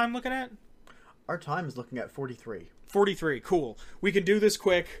 what's our time looking at? Our time is looking at 43. 43, cool. We can do this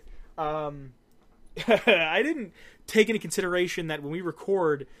quick. I didn't take into consideration that when we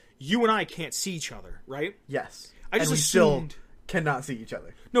record, you and I can't see each other, right? Yes. I just and we assumed... still cannot see each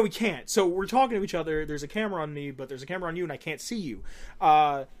other. No, we can't. So we're talking to each other. There's a camera on me, but there's a camera on you, and I can't see you.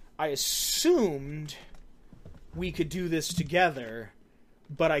 I assumed we could do this together,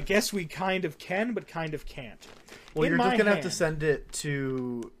 but I guess we kind of can, but kind of can't. Well, you're just going to have to send it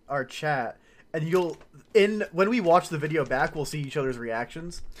to our chat, and when we watch the video back, we'll see each other's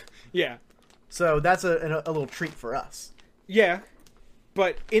reactions. Yeah. So that's a little treat for us. Yeah.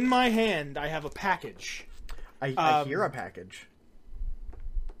 But in my hand, I have a package. I hear a package.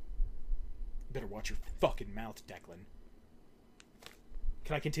 Better watch your fucking mouth, Declan.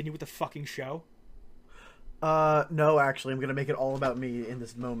 Can I continue with the fucking show? No, actually, I'm going to make it all about me in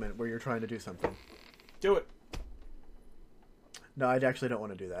this moment where you're trying to do something. Do it. No, I actually don't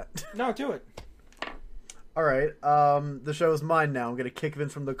want to do that. No, do it. All right. The show is mine now. I'm going to kick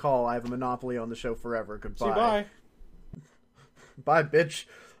Vince from the call. I have a monopoly on the show forever. Goodbye. Say bye. Bye, bitch.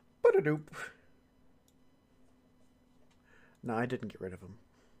 Ba-da-doop. No, I didn't get rid of him.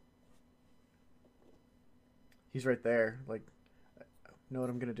 He's right there. Like, know what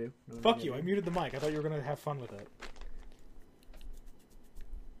I'm going to do? Fuck you. I muted the mic. I thought you were going to have fun with it.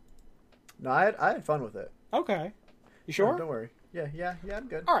 No, I had fun with it. Okay. You sure? No, don't worry. Yeah, I'm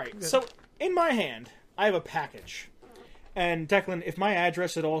good. All right. I'm good. So, in my hand, I have a package. And, Declan, if my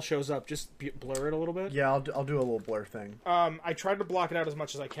address at all shows up, just blur it a little bit. Yeah, I'll do a little blur thing. I tried to block it out as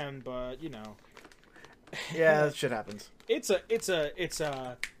much as I can, but, you know. Yeah, that shit happens. It's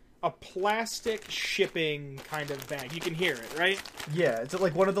a plastic shipping kind of bag. You can hear it, right? Yeah, is it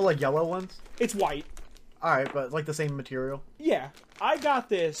like one of the like yellow ones? It's white. All right, but like the same material. Yeah, I got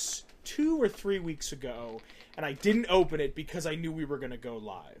this 2 or 3 weeks ago, and I didn't open it because I knew we were gonna go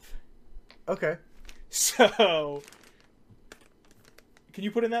live. Okay. So, can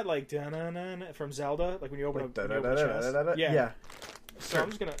you put in that like da-na-na-na from Zelda, like when you open a chest? Yeah. So I'm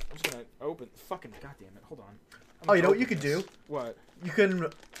just gonna open. Fucking goddamn it! Hold on. Oh, you know what you could do? What? You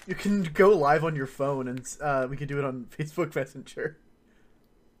can go live on your phone, and we could do it on Facebook Messenger.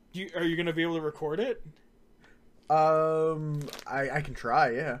 Are you gonna be able to record it? I can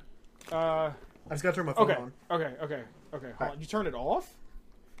try. Yeah. I just gotta turn my phone on. Okay. Hold on. You turned it off?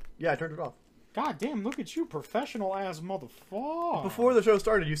 Yeah, I turned it off. God damn! Look at you, professional ass motherfucker. Before the show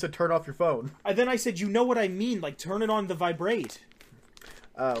started, you said turn off your phone. And then I said, you know what I mean? Like turn it on the vibrate.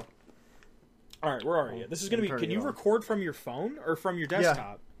 Oh. All right, where are you? This is gonna be. Can you record from your phone or from your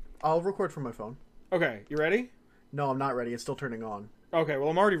desktop? Yeah, I'll record from my phone. Okay, you ready? No, I'm not ready. It's still turning on. Okay, well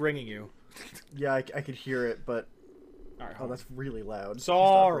I'm already ringing you. Yeah, I could hear it, but all right, that's really loud.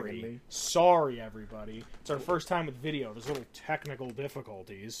 Sorry, everybody. It's our first time with video. There's little technical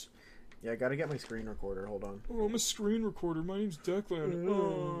difficulties. Yeah, I gotta get my screen recorder. Hold on. Oh, I'm a screen recorder. My name's Declan.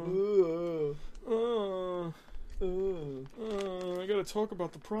 I gotta talk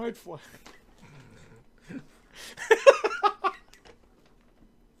about the pride flag.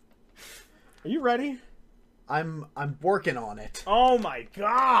 Are you ready? I'm working on it. Oh my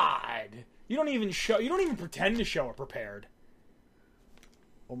god! You don't even pretend to show it prepared.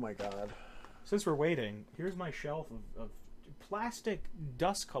 Oh my god. Since we're waiting, here's my shelf of plastic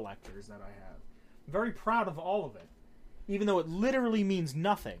dust collectors that I have. very proud of all of it. Even though it literally means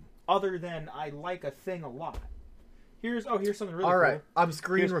nothing other than I like a thing a lot. Here's something really cool. All right, I'm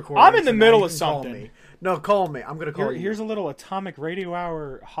screen recording. I'm in the middle of something. No, call me. I'm going to call you. Here's a little Atomic Radio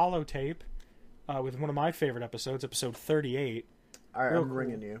Hour holotape with one of my favorite episodes, episode 38. All right, I'm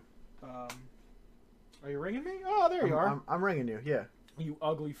ringing you. Are you ringing me? Oh, there you are. I'm ringing you, yeah. You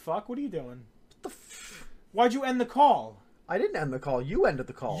ugly fuck. What are you doing? Why'd you end the call? I didn't end the call. You ended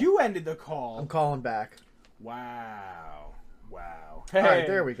the call. You ended the call. I'm calling back. Wow. Hey. All right,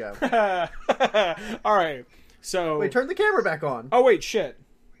 there we go. All right. So wait, turn the camera back on. Oh wait, shit.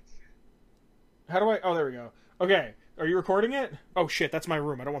 How do I? Oh, there we go. Okay, are you recording it? Oh shit, that's my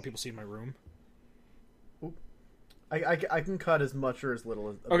room. I don't want people seeing my room. I can cut as much or as little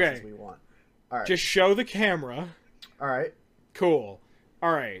as we want. All right. Just show the camera. All right. Cool.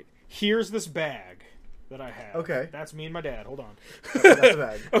 All right. Here's this bag that I have. Okay. That's me and my dad. Hold on. I got the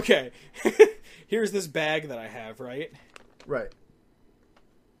bag. Okay. Here's this bag that I have, right? Right.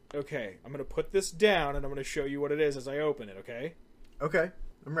 Okay. I'm going to put this down, and I'm going to show you what it is as I open it, okay? Okay.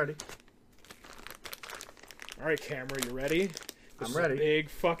 I'm ready. All right, camera, you ready? I'm ready. Is a big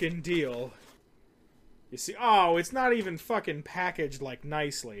fucking deal. You see? Oh, it's not even fucking packaged, like,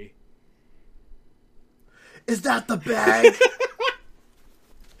 nicely. Is that the bag?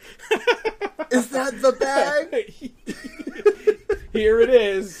 Is that the bag? Here it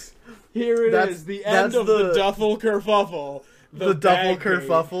is. Here it is. The end of the duffel kerfuffle. The duffel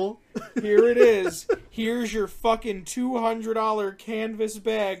kerfuffle. Here it is. Here's your fucking $200 canvas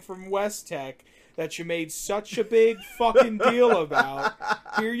bag from West Tech that you made such a big fucking deal about.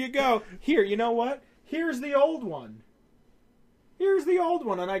 Here you go. Here, you know what? Here's the old one. Here's the old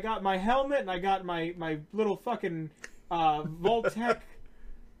one, and I got my helmet, and I got my little fucking Vault-Tec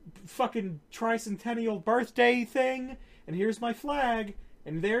fucking tricentennial birthday thing, and here's my flag,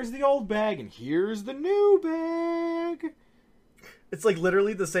 and there's the old bag, and here's the new bag. It's like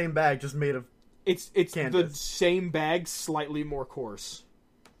literally the same bag, just made of It's canvas. The same bag, slightly more coarse.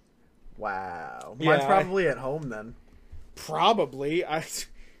 Wow. Yeah, Mine's probably at home then. Probably. I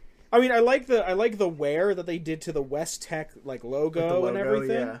mean, I like the wear that they did to the West Tech logo and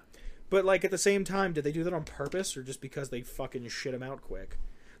everything. Yeah. But at the same time, did they do that on purpose or just because they fucking shit them out quick?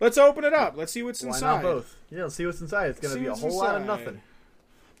 Let's open it up. Let's see what's inside. Why not both? Yeah, let's see what's inside. It's gonna be a whole lot of nothing.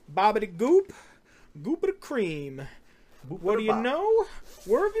 Bobbity goop, goopity cream. What do you know?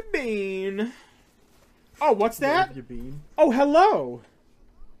 Where have you been? Oh, what's that? Where have you been? Oh, hello.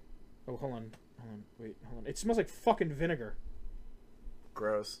 Oh, hold on. Wait, hold on. It smells like fucking vinegar.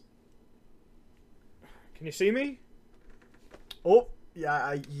 Gross. Can you see me? Oh,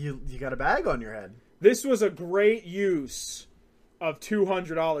 yeah, you got a bag on your head. This was a great use of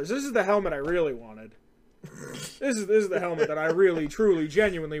 $200. This is the helmet I really wanted. This is the helmet that I really, truly,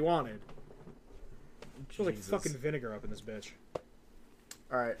 genuinely wanted. It smells like fucking vinegar up in this bitch.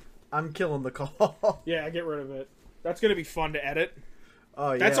 Alright, I'm killing the call. Yeah, get rid of it. That's gonna be fun to edit.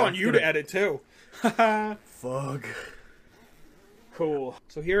 Oh, yeah. That's on you to edit, too. Fuck. Cool.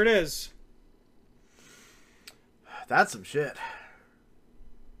 So here it is. That's some shit.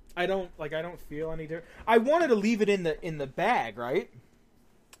 I don't feel any different. I wanted to leave it in the bag, right?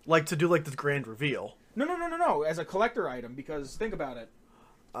 Like to do this grand reveal. No. As a collector item, because think about it.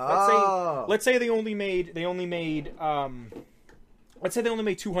 Oh. Let's say they only made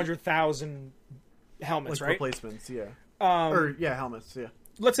 200,000 helmets, right? Replacements, yeah. Helmets, yeah.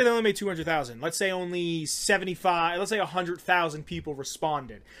 Let's say they only made 200,000. Let's say only 100,000 people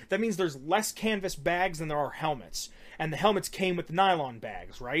responded. That means there's less canvas bags than there are helmets. And the helmets came with nylon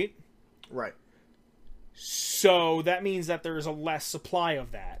bags, right? Right. So that means that there's a less supply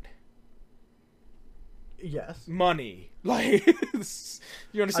of that. Yes. Money. You understand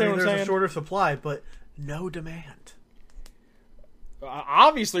what I'm saying? There's a shorter supply, but no demand.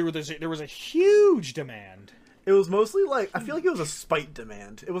 Obviously, there was a huge demand. It was mostly I feel like it was a spite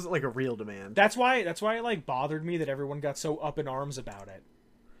demand. It wasn't a real demand. That's why it bothered me that everyone got so up in arms about it.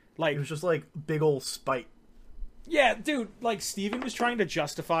 It was just big old spite. Yeah, dude, Steven was trying to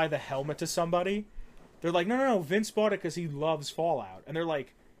justify the helmet to somebody. They're like, no, Vince bought it because he loves Fallout. And they're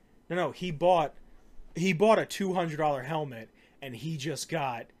like, no, he bought a $200 helmet and he just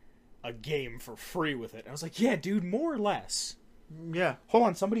got a game for free with it. And I was like, yeah, dude, more or less. Yeah. Hold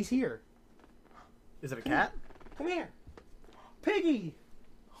on, somebody's here. Is it a cat? Come here. Piggy!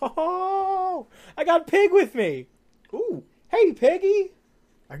 Oh, I got Pig with me. Ooh. Hey, Piggy!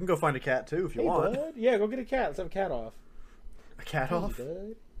 I can go find a cat, too, if you want. Bud. Yeah, go get a cat. Let's have a cat off. A cat off? Bud.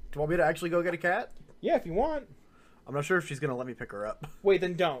 Do you want me to actually go get a cat? Yeah, if you want. I'm not sure if she's going to let me pick her up. Wait,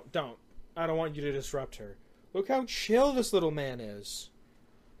 then don't. I don't want you to disrupt her. Look how chill this little man is.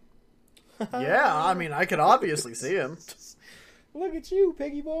 Yeah, I mean, I could obviously see him. Look at you,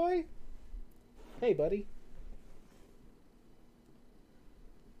 piggy boy. Hey, buddy.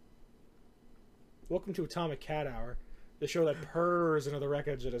 Welcome to Atomic Cat Hour, the show that purrs into the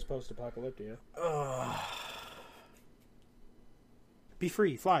wreckage that is post-apocalyptia. Be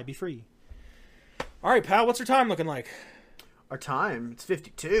free, fly, be free. All right, pal, what's our time looking like? Our time, it's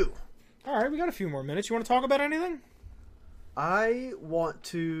 52. All right, we got a few more minutes. You want to talk about anything? I want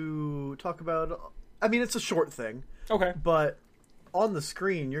to talk about... I mean, it's a short thing. Okay. But on the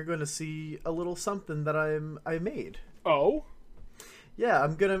screen, you're going to see a little something that I made. Oh? Yeah,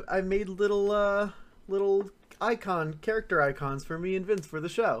 I made little character icons for me and Vince for the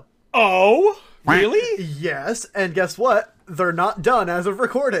show. Oh? Really? Yes, and guess what? They're not done as of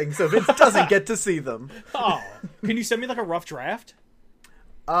recording, so Vince doesn't get to see them. Oh. Can you send me like a rough draft?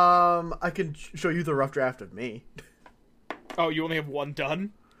 I can show you the rough draft of me. Oh, you only have one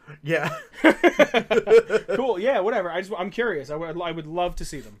done? Yeah. Cool. Yeah, whatever. I'm curious. I would love to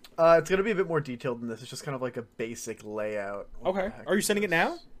see them. It's gonna be a bit more detailed than this. It's just kind of like a basic layout. Okay. Are you sending it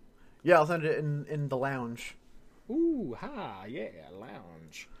now? Yeah, I'll send it in the lounge. Ooh, yeah,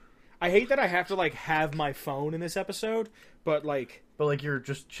 lounge. I hate that I have to like have my phone in this episode, but you're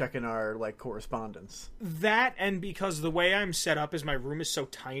just checking our like correspondence. That, and because the way I'm set up is my room is so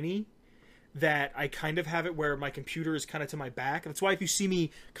tiny that I kind of have it where my computer is kind of to my back. That's why if you see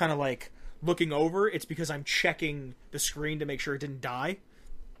me kind of like looking over, it's because I'm checking the screen to make sure it didn't die.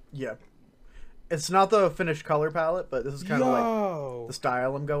 Yeah. It's not the finished color palette, but this is kind of like the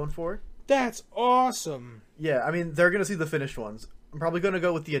style I'm going for. That's awesome. Yeah, I mean, they're going to see the finished ones. I'm probably going to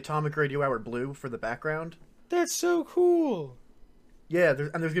go with the Atomic Radio Hour blue for the background. That's so cool. Yeah,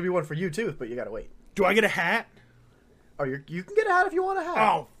 there's going to be one for you too, but you got to wait. Do I get a hat? Oh, you can get a hat if you want a hat.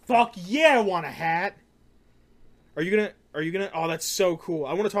 Oh, fuck yeah, I want a hat. Are you gonna, oh, that's so cool.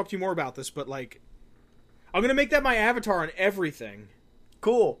 I want to talk to you more about this, but like, I'm gonna make that my avatar on everything.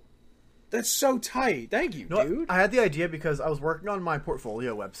 Cool. That's so tight. Thank you, dude. I had the idea because I was working on my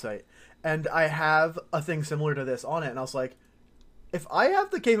portfolio website, and I have a thing similar to this on it, and I was like, if I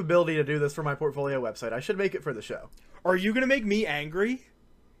have the capability to do this for my portfolio website, I should make it for the show. Are you gonna make me angry?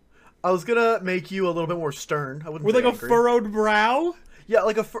 I was gonna make you a little bit more stern. I wouldn't with say like angry. a furrowed brow. Yeah,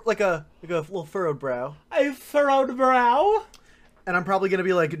 like a little furrowed brow. A furrowed brow. And I'm probably gonna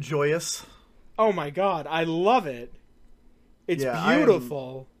be like joyous. Oh my god, I love it. It's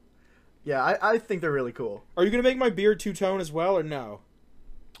beautiful. I think they're really cool. Are you gonna make my beard two-tone as well, or no?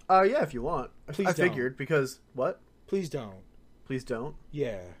 Yeah, if you want. Please I don't. figured because what? Please don't. Please don't.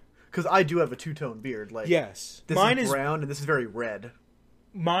 Yeah. Because I do have a two-tone beard. Like yes, this mine is brown and this is very red.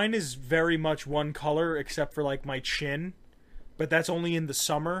 Mine is very much one color, except for like my chin, but that's only in the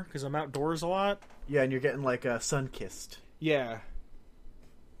summer because I'm outdoors a lot. Yeah, and you're getting like sun-kissed. Yeah.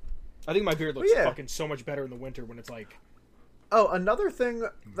 I think my beard looks fucking so much better in the winter when it's like... Oh, another thing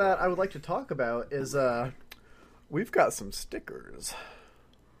that I would like to talk about is, we've got some stickers.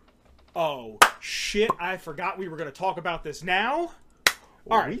 Oh, shit, I forgot we were going to talk about this now.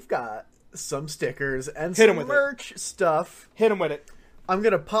 All right. We've got some stickers and Hit 'em some with merch stuff. Hit him with it. I'm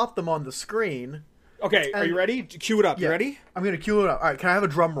going to pop them on the screen. Okay, are you ready? Cue it up. Yeah, You ready? I'm going to cue it up. All right, can I have a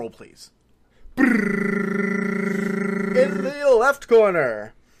drum roll, please? In the left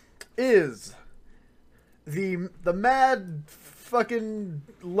corner is the mad fucking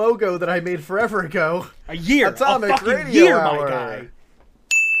logo that I made forever ago. A year. Atomic a fucking Radio year, Hour. my guy.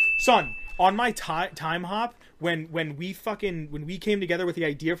 Son, on my time hop, when we came together with the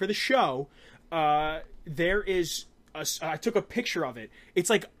idea for the show, there is... I took a picture of it. It's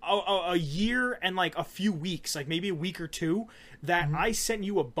like a year and like a few weeks, like maybe a week or two, that I sent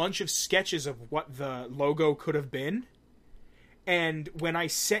you a bunch of sketches of what the logo could have been. And when I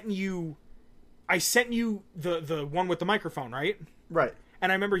sent you the one with the microphone, right? Right.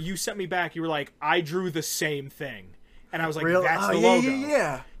 And I remember you sent me back, you were like, I drew the same thing. And I was like, Really? that's the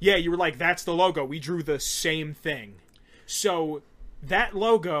logo. Yeah, you were like, that's the logo. We drew the same thing. So that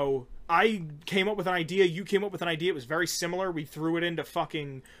logo... I came up with an idea, you came up with an idea, it was very similar, we threw it into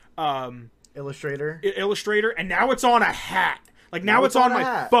fucking... Illustrator, and now it's on a hat. Like, now it's on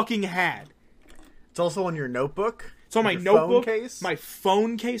my fucking hat. It's also on your notebook. It's on my notebook. Phone case? My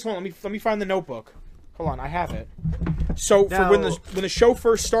phone case. Hold on, let me find the notebook. Hold on, I have it. So, Now, for when the show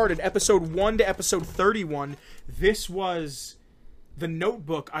first started, episode 1 to episode 31, this was the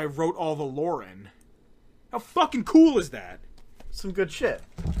notebook I wrote all the lore in. How fucking cool is that? Some good shit.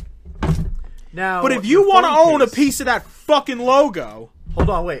 Now, but if you want to own a piece of that fucking logo... Hold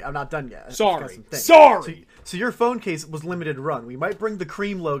on, wait, I'm not done yet. Sorry. So your phone case was limited run. We might bring the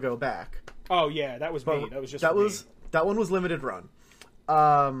Cream logo back. Oh, yeah, that was me. That was just That one was limited run.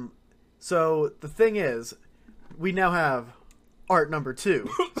 So the thing is, we now have art number 2,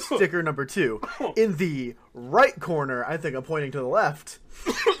 sticker number 2. In the right corner, I think I'm pointing to the left.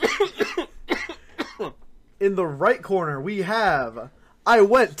 In the right corner, we have I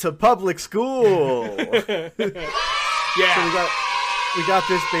went to public school. Yeah. So we got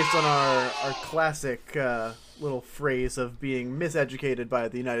this based on our classic little phrase of being miseducated by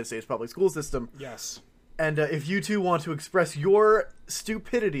the United States public school system. Yes. And if you two want to express your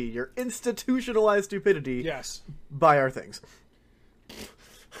stupidity, your institutionalized stupidity, Yes. buy our things.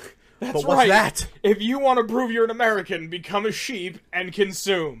 That's But what's that? If you want to prove you're an American, become a sheep and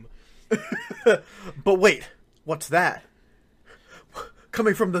consume. But wait, what's that?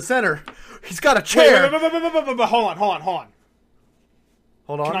 Coming from the center, he's got a chair. Wait, hold on.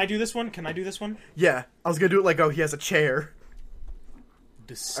 Hold on. Can I do this one? Yeah, I was gonna do it like, oh, he has a chair.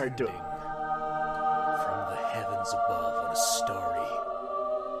 Descending do it. from the heavens above on a starry,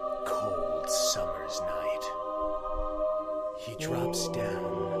 cold summer's night, he drops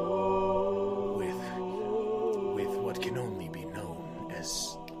down with what can only be known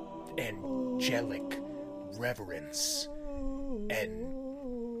as angelic reverence and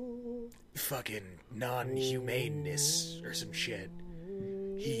fucking non-humaneness or some shit.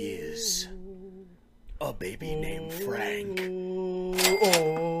 He is a baby named Frank.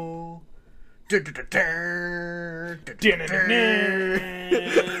 Oh. Got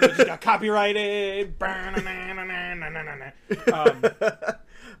copyrighted.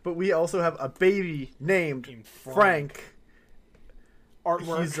 But we also have a baby named Frank.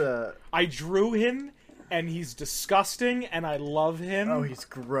 Artwork. He's I drew him, and he's disgusting, and I love him. Oh, he's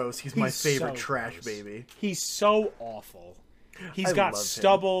gross. He's my favorite so trash gross. baby. He's so awful. He's I got love him.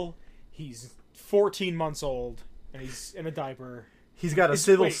 stubble. He's 14 months old, and he's in a diaper. He's got a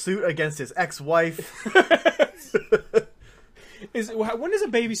civil suit against his ex-wife. When does a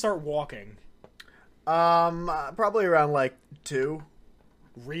baby start walking? Probably around like 2.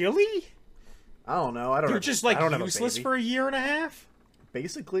 Really? I don't know. I don't. They're know. just I don't have a useless baby. for a year and a half?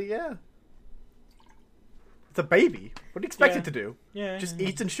 Basically, yeah. It's a baby. What do you expect it to do? Yeah. Just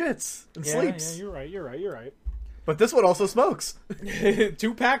eats and shits and Yeah, sleeps. Yeah, you're right. But this one also smokes.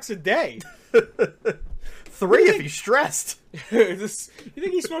 2 packs a day. 3 if he's stressed. You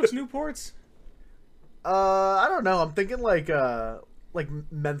think he smokes Newports? I don't know. I'm thinking like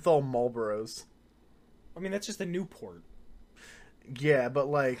menthol Marlboros. I mean, that's just a Newport. Yeah, but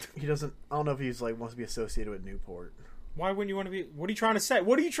like he doesn't. I don't know if he's like wants to be associated with Newport. Why wouldn't you want to be? What are you trying to say?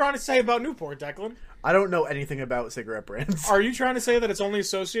 What are you trying to say about Newport, Declan? I don't know anything about cigarette brands. Are you trying to say that it's only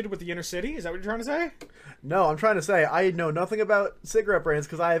associated with the inner city? Is that what you're trying to say? No, I'm trying to say I know nothing about cigarette brands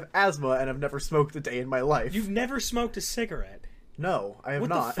because I have asthma and I've never smoked a day in my life. You've never smoked a cigarette. No, I have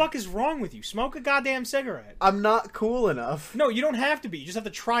What not. the fuck is wrong with you? Smoke a goddamn cigarette. I'm not cool enough. No, you don't have to be. You just have to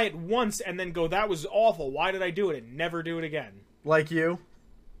try it once and then go, that was awful. Why did I do it? And never do it again. Like you.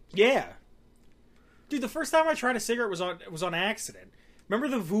 Yeah. Dude, the first time I tried a cigarette was on accident. Remember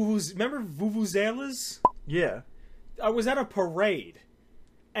the vuvuzelas? Yeah. I was at a parade,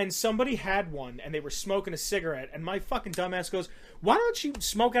 and somebody had one, and they were smoking a cigarette, and my fucking dumbass goes, why don't you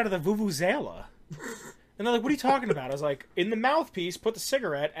smoke out of the vuvuzela? And they're like, what are you talking about? I was like, in the mouthpiece, put the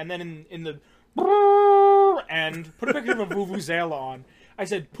cigarette, and then in the... and put a picture of a vuvuzela on. I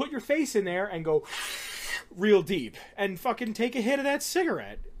said, put your face in there and go real deep, and fucking take a hit of that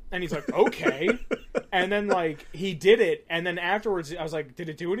cigarette. And he's like, okay. And then, like, he did it. And then afterwards, I was like, did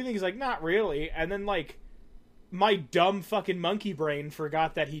it do anything? He's like, not really. And then, like, my dumb fucking monkey brain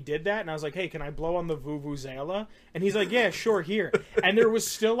forgot that he did that. And I was like, hey, can I blow on the vuvuzela? And he's like, yeah, sure, here. And there was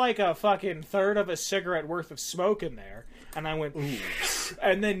still, like, a fucking third of a cigarette worth of smoke in there. And I went, ooh.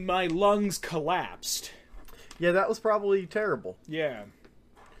 And then my lungs collapsed. Yeah, that was probably terrible. Yeah.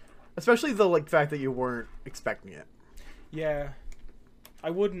 Especially the, like, fact that you weren't expecting it. Yeah. I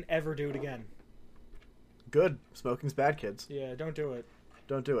wouldn't ever do it again. Good. Smoking's bad, kids. Yeah, don't do it.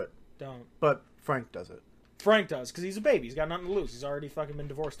 Don't do it. Don't. But Frank does it. Frank does, because he's a baby. He's got nothing to lose. He's already fucking been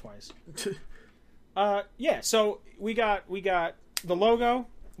divorced twice. Yeah, so we got the logo,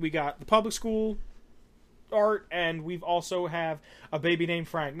 we got the public school art, and we've also have a baby named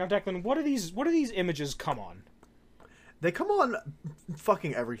Frank. Now, Declan, what do these images come on? They come on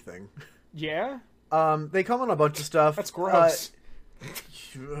fucking everything. Yeah? They come on a bunch of stuff. That's gross.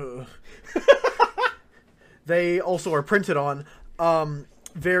 They also are printed on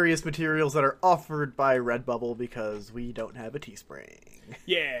various materials that are offered by Redbubble because we don't have a Teespring.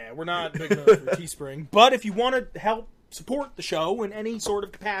 Yeah, we're not big enough for Teespring. But if you want to help support the show in any sort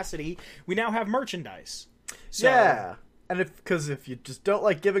of capacity, we now have merchandise. So, yeah, and if you just don't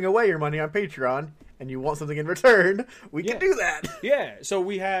like giving away your money on Patreon and you want something in return, we can do that. Yeah, so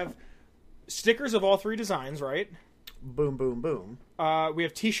we have stickers of all 3 designs, right? Boom, boom, boom. We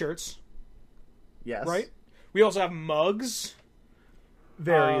have T-shirts, Yes. right? We also have mugs.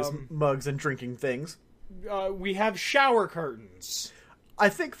 Various mugs and drinking things. We have shower curtains. I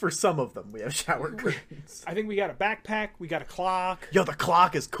think for some of them we have shower curtains. I think we got a backpack. We got a clock. Yo, the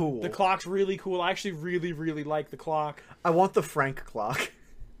clock is cool. The clock's really cool. I actually really, really like the clock. I want the Frank clock.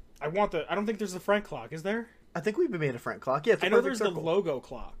 I don't think there's the Frank clock. Is there? I think we've made a Frank clock. Yeah, it's a I know perfect there's circle. the logo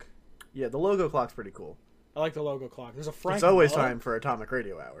clock. Yeah, the logo clock's pretty cool. I like the logo clock. There's a Frank. It's always mug. time for Atomic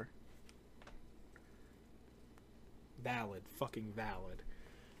Radio Hour. Valid. Fucking valid.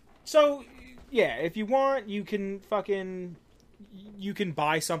 So, yeah, if you want, you can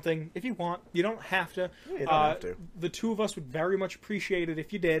buy something if you want. You don't have to. Yeah, you don't have to. The 2 of us would very much appreciate it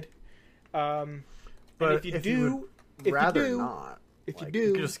if you did. But and if you do, would rather not. If Like, you do,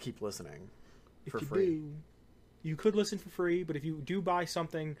 you can just keep listening for free. You could listen for free, but if you do buy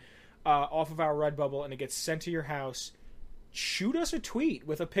something off of our Redbubble and it gets sent to your house, shoot us a tweet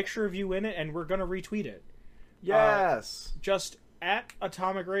with a picture of you in it, and we're going to retweet it. Yes. Just at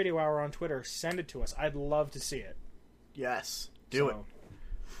Atomic Radio Hour on Twitter, send it to us. I'd love to see it. Yes. Do it.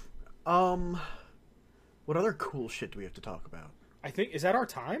 What other cool shit do we have to talk about? I think, is that our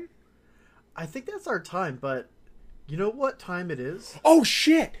time? I think that's our time, but you know what time it is? Oh,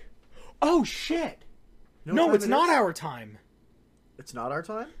 shit! Oh, shit! You know what No, time it's it not is? our time. It's not our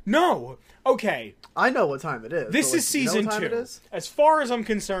time? No! Okay, I know what time it is. this but, is you know season what time 2. it is? As far as I'm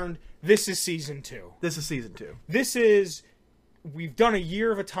concerned, this is season 2. This is season 2. This is... We've done a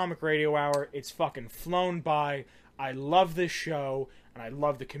year of Atomic Radio Hour. It's fucking flown by. I love this show, and I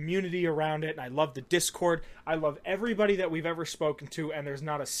love the community around it, and I love the Discord. I love everybody that we've ever spoken to, and there's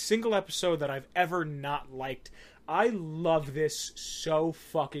not a single episode that I've ever not liked. I love this so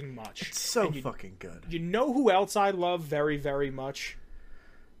fucking much. It's so And fucking good. You know who else I love very, very much?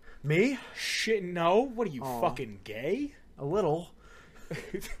 Me? Shit, no. What are you, fucking gay? A little.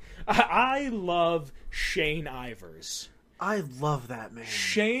 I love Shane Ivers. I love that man.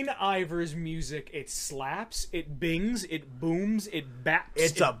 Shane Ivers' music, it slaps, it bings, it booms, it baps,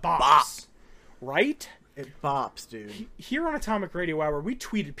 It's it a bops. bop. Right? It bops, dude. Here on Atomic Radio Hour, we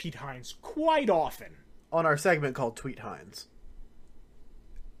tweeted Pete Hines quite often. On our segment called Tweet Hines.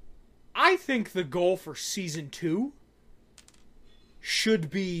 I think the goal for season 2 should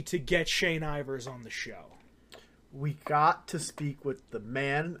be to get Shane Ivers on the show. We got to speak with the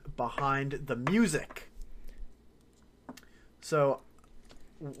man behind the music. So,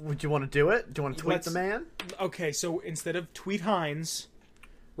 would you want to do it? Do you want to tweet the man? Okay, so instead of tweet Hines,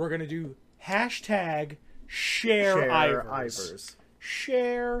 we're going to do hashtag share Ivers.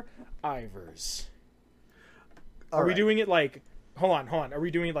 Share Ivers. Are we doing it like... Hold on. Are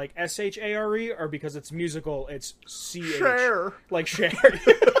we doing it like S-H-A-R-E, or because it's musical, it's C-H? Share. Like share.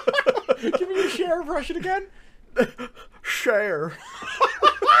 Give me your share impression again. Share.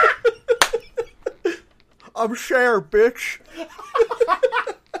 I'm Share, bitch.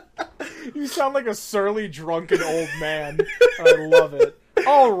 You sound like a surly, drunken old man. I love it.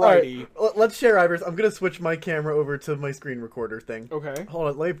 Alrighty. All right, let's share Ivers. I'm going to switch my camera over to my screen recorder thing. Okay. Hold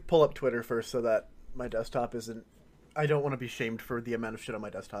on, let me pull up Twitter first so that my desktop isn't... I don't want to be shamed for the amount of shit on my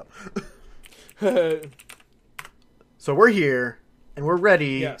desktop. So we're here, and we're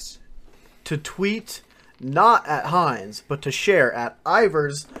ready Yes. to tweet not at Hines, but to share at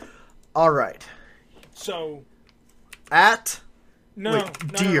Ivers. All right. So... At... No.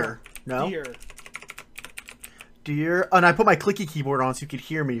 Wait, no, dear. No? Dear. Dear... And I put my clicky keyboard on so you could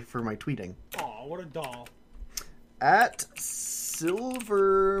hear me for my tweeting. Aw, what a doll. At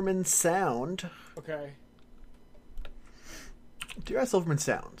Silverman Sound. Okay. Dear at Silverman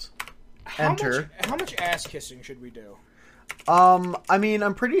Sounds. Enter. How much ass kissing should we do? I mean,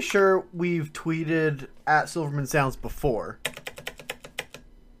 I'm pretty sure we've tweeted at Silverman Sounds before.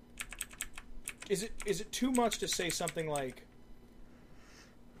 Is it too much to say something like,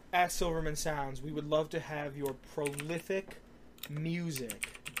 at Silverman Sounds, we would love to have your prolific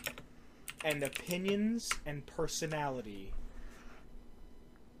music and opinions and personality.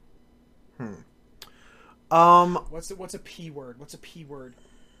 What's a P word? What's a P word?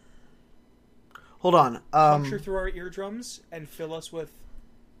 Hold on. Puncture through our eardrums and fill us with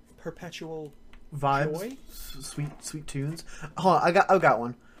perpetual Vibes. joy? Sweet tunes. Hold on, I got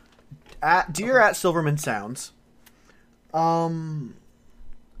one. Dear at Silverman Sounds.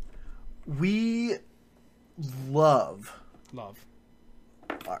 We love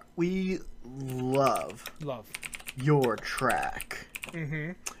your track.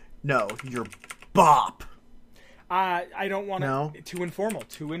 Mm-hmm. No, your bop. I don't want to... No? Too informal.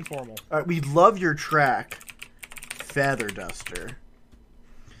 Too informal. All right, we love your track, Feather Duster.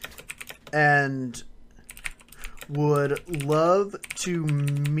 and would love to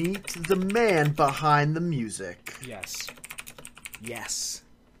meet the man behind the music. Yes. Yes.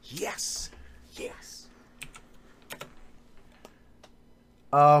 Yes. Yes.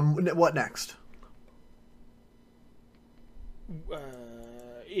 What next?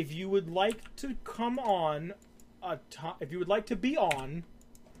 If you would like to come on, if you would like to be on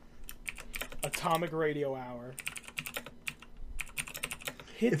Atomic Radio Hour,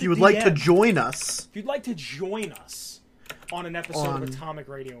 if you would like to join us, if you'd like to join us on an episode of Atomic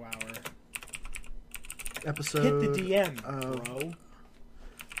Radio Hour, hit the DM, bro.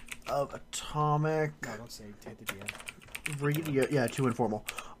 Of Atomic. No, don't say hit the DM. Radio, yeah, too informal.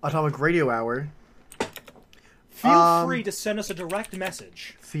 Atomic Radio Hour. Feel free to send us a direct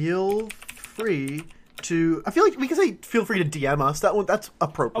message. Feel free to. I feel like we can say feel free to DM us. That's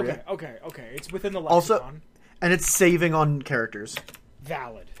appropriate. Okay. It's within the lexicon. Also, and it's saving on characters.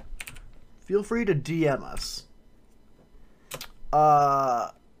 Valid. Feel free to DM us.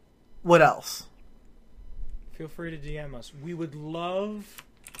 What else? Feel free to DM us. We would love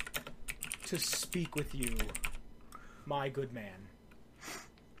to speak with you, my good man.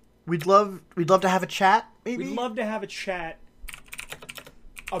 We'd love to have a chat, maybe? We'd love to have a chat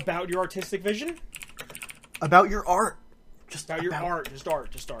about your artistic vision. About your art. Just art.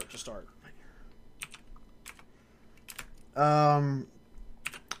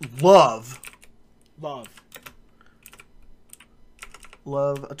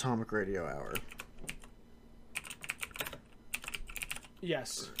 Love Atomic Radio Hour.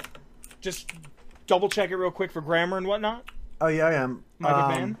 Yes. Just double check it real quick for grammar and whatnot. Oh yeah, I am. My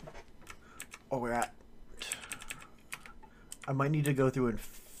good man. Oh, we're at. I might need to go through and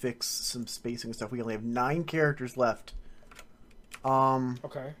fix some spacing and stuff. We only have 9 characters left.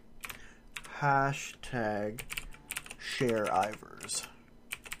 Okay. Hashtag share Ivers.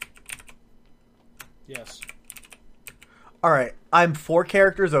 Yes. All right, I'm 4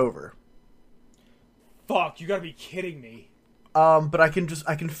 characters over. Fuck, you gotta be kidding me. But I can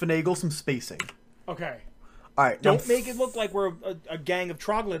finagle some spacing. Okay. All right. Don't make it look like we're a gang of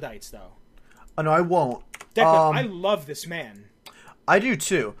troglodytes, though. Oh, no, I won't. Declan, I love this man. I do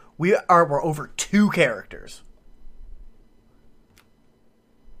too. We're over 2 characters.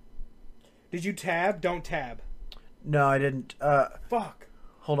 Did you tab? Don't tab. No, I didn't. Fuck.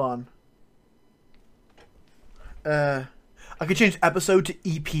 Hold on. I could change episode to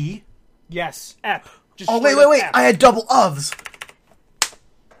EP. Yes, EP. Just wait. EP. I had double ofs.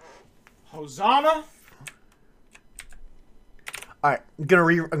 Hosanna. All right, I'm gonna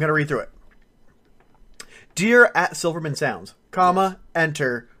read through it. Dear at Silverman Sounds, comma,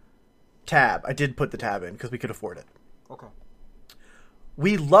 enter, tab. I did put the tab in because we could afford it. Okay.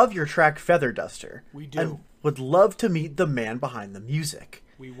 We love your track Feather Duster. We do. And would love to meet the man behind the music.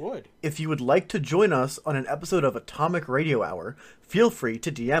 We would. If you would like to join us on an episode of Atomic Radio Hour, feel free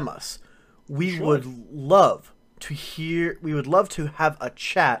to DM us. We would love to have a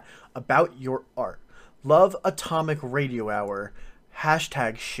chat about your art. Love Atomic Radio Hour.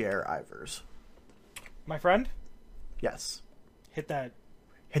 Hashtag share Ivers. My friend? Yes. Hit that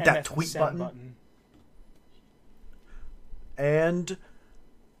tweet button. And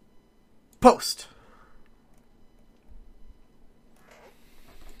post.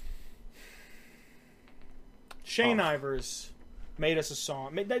 Shane Ivers made us a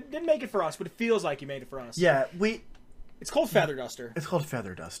song. Didn't make it for us, but it feels like he made it for us. Yeah, It's called Feather Duster. It's called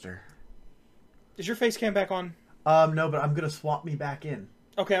Feather Duster. Is your face cam back on? No, but I'm gonna swap me back in.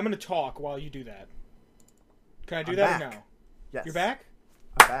 Okay, I'm gonna talk while you do that. Can I do I'm that back. or no? Yes. You're back?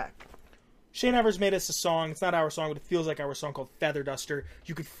 I'm back. Shane Ivers made us a song. It's not our song, but it feels like our song called Feather Duster.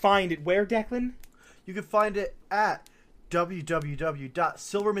 You could find it where, Declan? You can find it at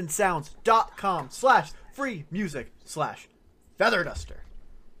www.silvermansounds.com/free music/featherduster.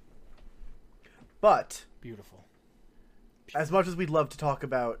 But Beautiful. as much as we'd love to talk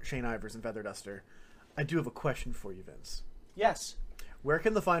about Shane Ivers and Feather Duster, I do have a question for you, Vince. Yes. Where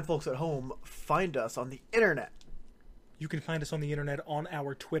can the fine folks at home find us on the internet? You can find us on the internet on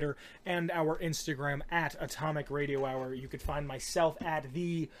our Twitter and our Instagram at Atomic Radio Hour. You could find myself at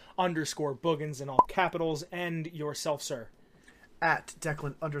 _Boogans in all capitals, and yourself, sir. At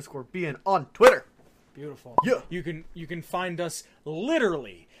Declan_BN on Twitter. Beautiful. Yeah. You can find us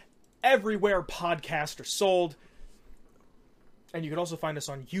literally everywhere podcasts are sold. And you can also find us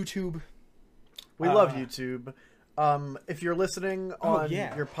on YouTube. We love YouTube. If you're listening on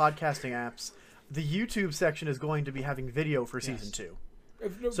your podcasting apps, the YouTube section is going to be having video for season 2.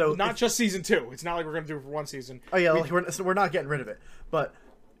 So not just season 2. It's not like we're going to do it for one season. Oh yeah, we're not getting rid of it. But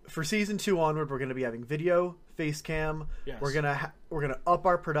for season 2 onward, we're going to be having video, face cam. Yes. We're gonna up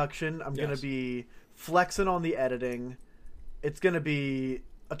our production. I'm going to be flexing on the editing. It's going to be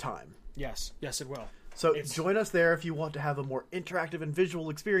a time. Yes, it will. So join us there if you want to have a more interactive and visual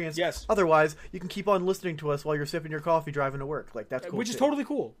experience. Yes. Otherwise, you can keep on listening to us while you're sipping your coffee driving to work. Like, that's cool. Which is totally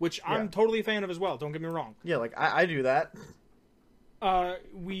cool. Which I'm totally a fan of as well. Don't get me wrong. Yeah, like I do that.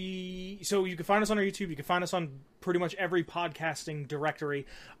 So you can find us on our YouTube. You can find us on pretty much every podcasting directory.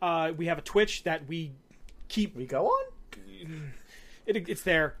 We have a Twitch that we keep. We go on. It's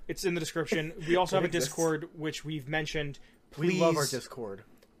there. It's in the description. We also have a Discord, which we've mentioned. Please we love our Discord.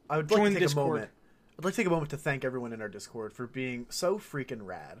 I would like to take a moment. I'd like to take a moment to thank everyone in our Discord for being so freaking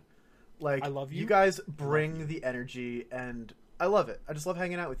rad. Like, I love you. You guys bring the energy, and I love it. I just love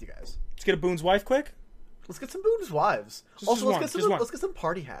hanging out with you guys. Let's get a Boone's wife quick. Let's get some Boone's wives. Let's get some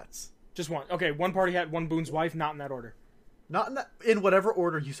party hats. Just one. Okay, one party hat, one Boone's wife. Not in that order. Not in whatever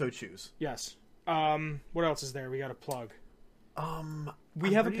order you so choose. Yes. What else is there? We got to plug.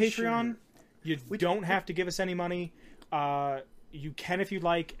 We have a Patreon. Sure. You don't have to give us any money. You can if you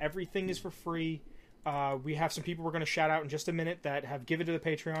like. Everything is for free. We have some people we're going to shout out in just a minute that have given to the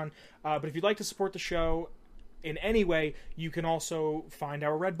Patreon. But if you'd like to support the show in any way, you can also find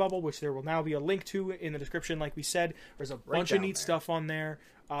our Redbubble, which there will now be a link to in the description. Like we said, there's a bunch of neat stuff on there.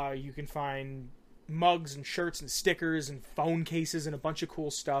 You can find mugs and shirts and stickers and phone cases and a bunch of cool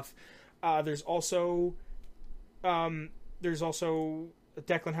stuff. There's also Declan,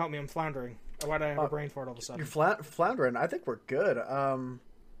 help me, I'm floundering. Why did I have a brain fart all of a sudden? You're floundering. I think we're good.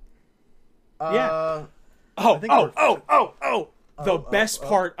 Yeah. The best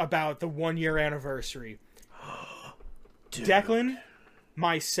part about the 1 year anniversary. Declan,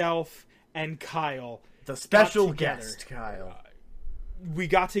 myself, and Kyle. The special guest, Kyle. We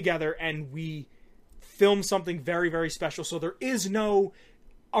got together and we filmed something very, very special. So there is no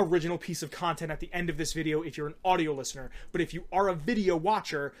original piece of content at the end of this video if you're an audio listener. But if you are a video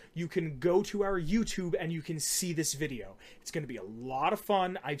watcher, you can go to our YouTube and you can see this video. It's going to be a lot of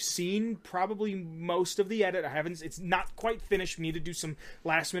fun. I've seen probably most of the edit. It's not quite finished. We need to do some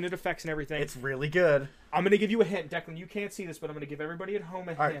last minute effects and everything. It's really good. I'm going to give you a hint. Declan, you can't see this, but I'm going to give everybody at home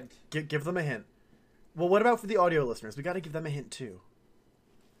a hint. Right, give them a hint. Well, what about for the audio listeners? We got to give them a hint too.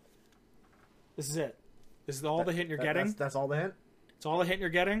 This is it. This is all the hint you're getting. That's all the hint? It's all the hint you're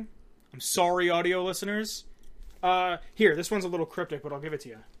getting. I'm sorry, audio listeners. Here, this one's a little cryptic, but I'll give it to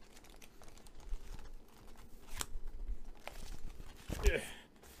you. You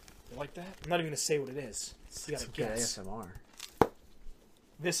like that? I'm not even going to say what it is. You gotta guess. ASMR.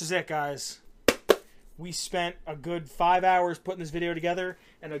 This is it, guys. We spent a good 5 hours putting this video together,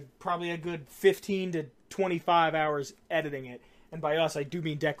 and probably a good 15 to 25 hours editing it. And by us, I do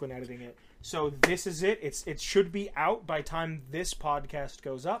mean Declan editing it. So this is it. It should be out by the time this podcast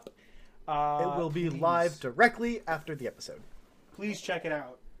goes up. It will be live directly after the episode. Please check it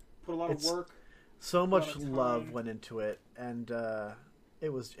out. Put a lot of work. So much love went into it, and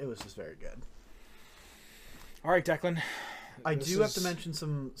it was just very good. All right, Declan. I do have to mention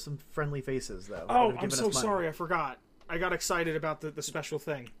some friendly faces, though. Oh, I'm so sorry. I forgot. I got excited about the special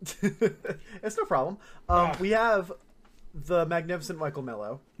thing. It's no problem. We have the magnificent Michael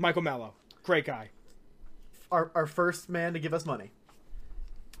Mello. Michael Mello. Great guy. Our first man to give us money.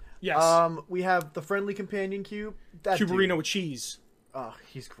 Yes. We have the friendly companion Cube. Cuberino with cheese. Oh,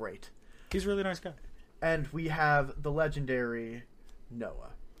 he's great. He's a really nice guy. And we have the legendary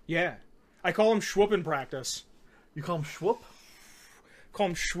Noah. Yeah. I call him Schwupp in practice. You call him Schwupp? Call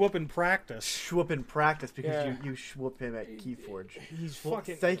him Schwupp in practice. Schwupp in practice because you Schwupp him at Keyforge. He's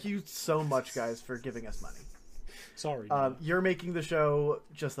fucking... Thank you so much, guys, for giving us money. Sorry. You're making the show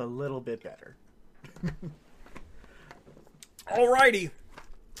just a little bit better. Alrighty.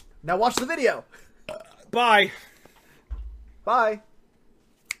 Now watch the video. Bye. Bye.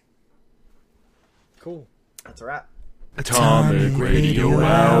 Cool. That's a wrap. Atomic Radio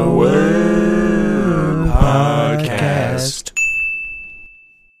Hour.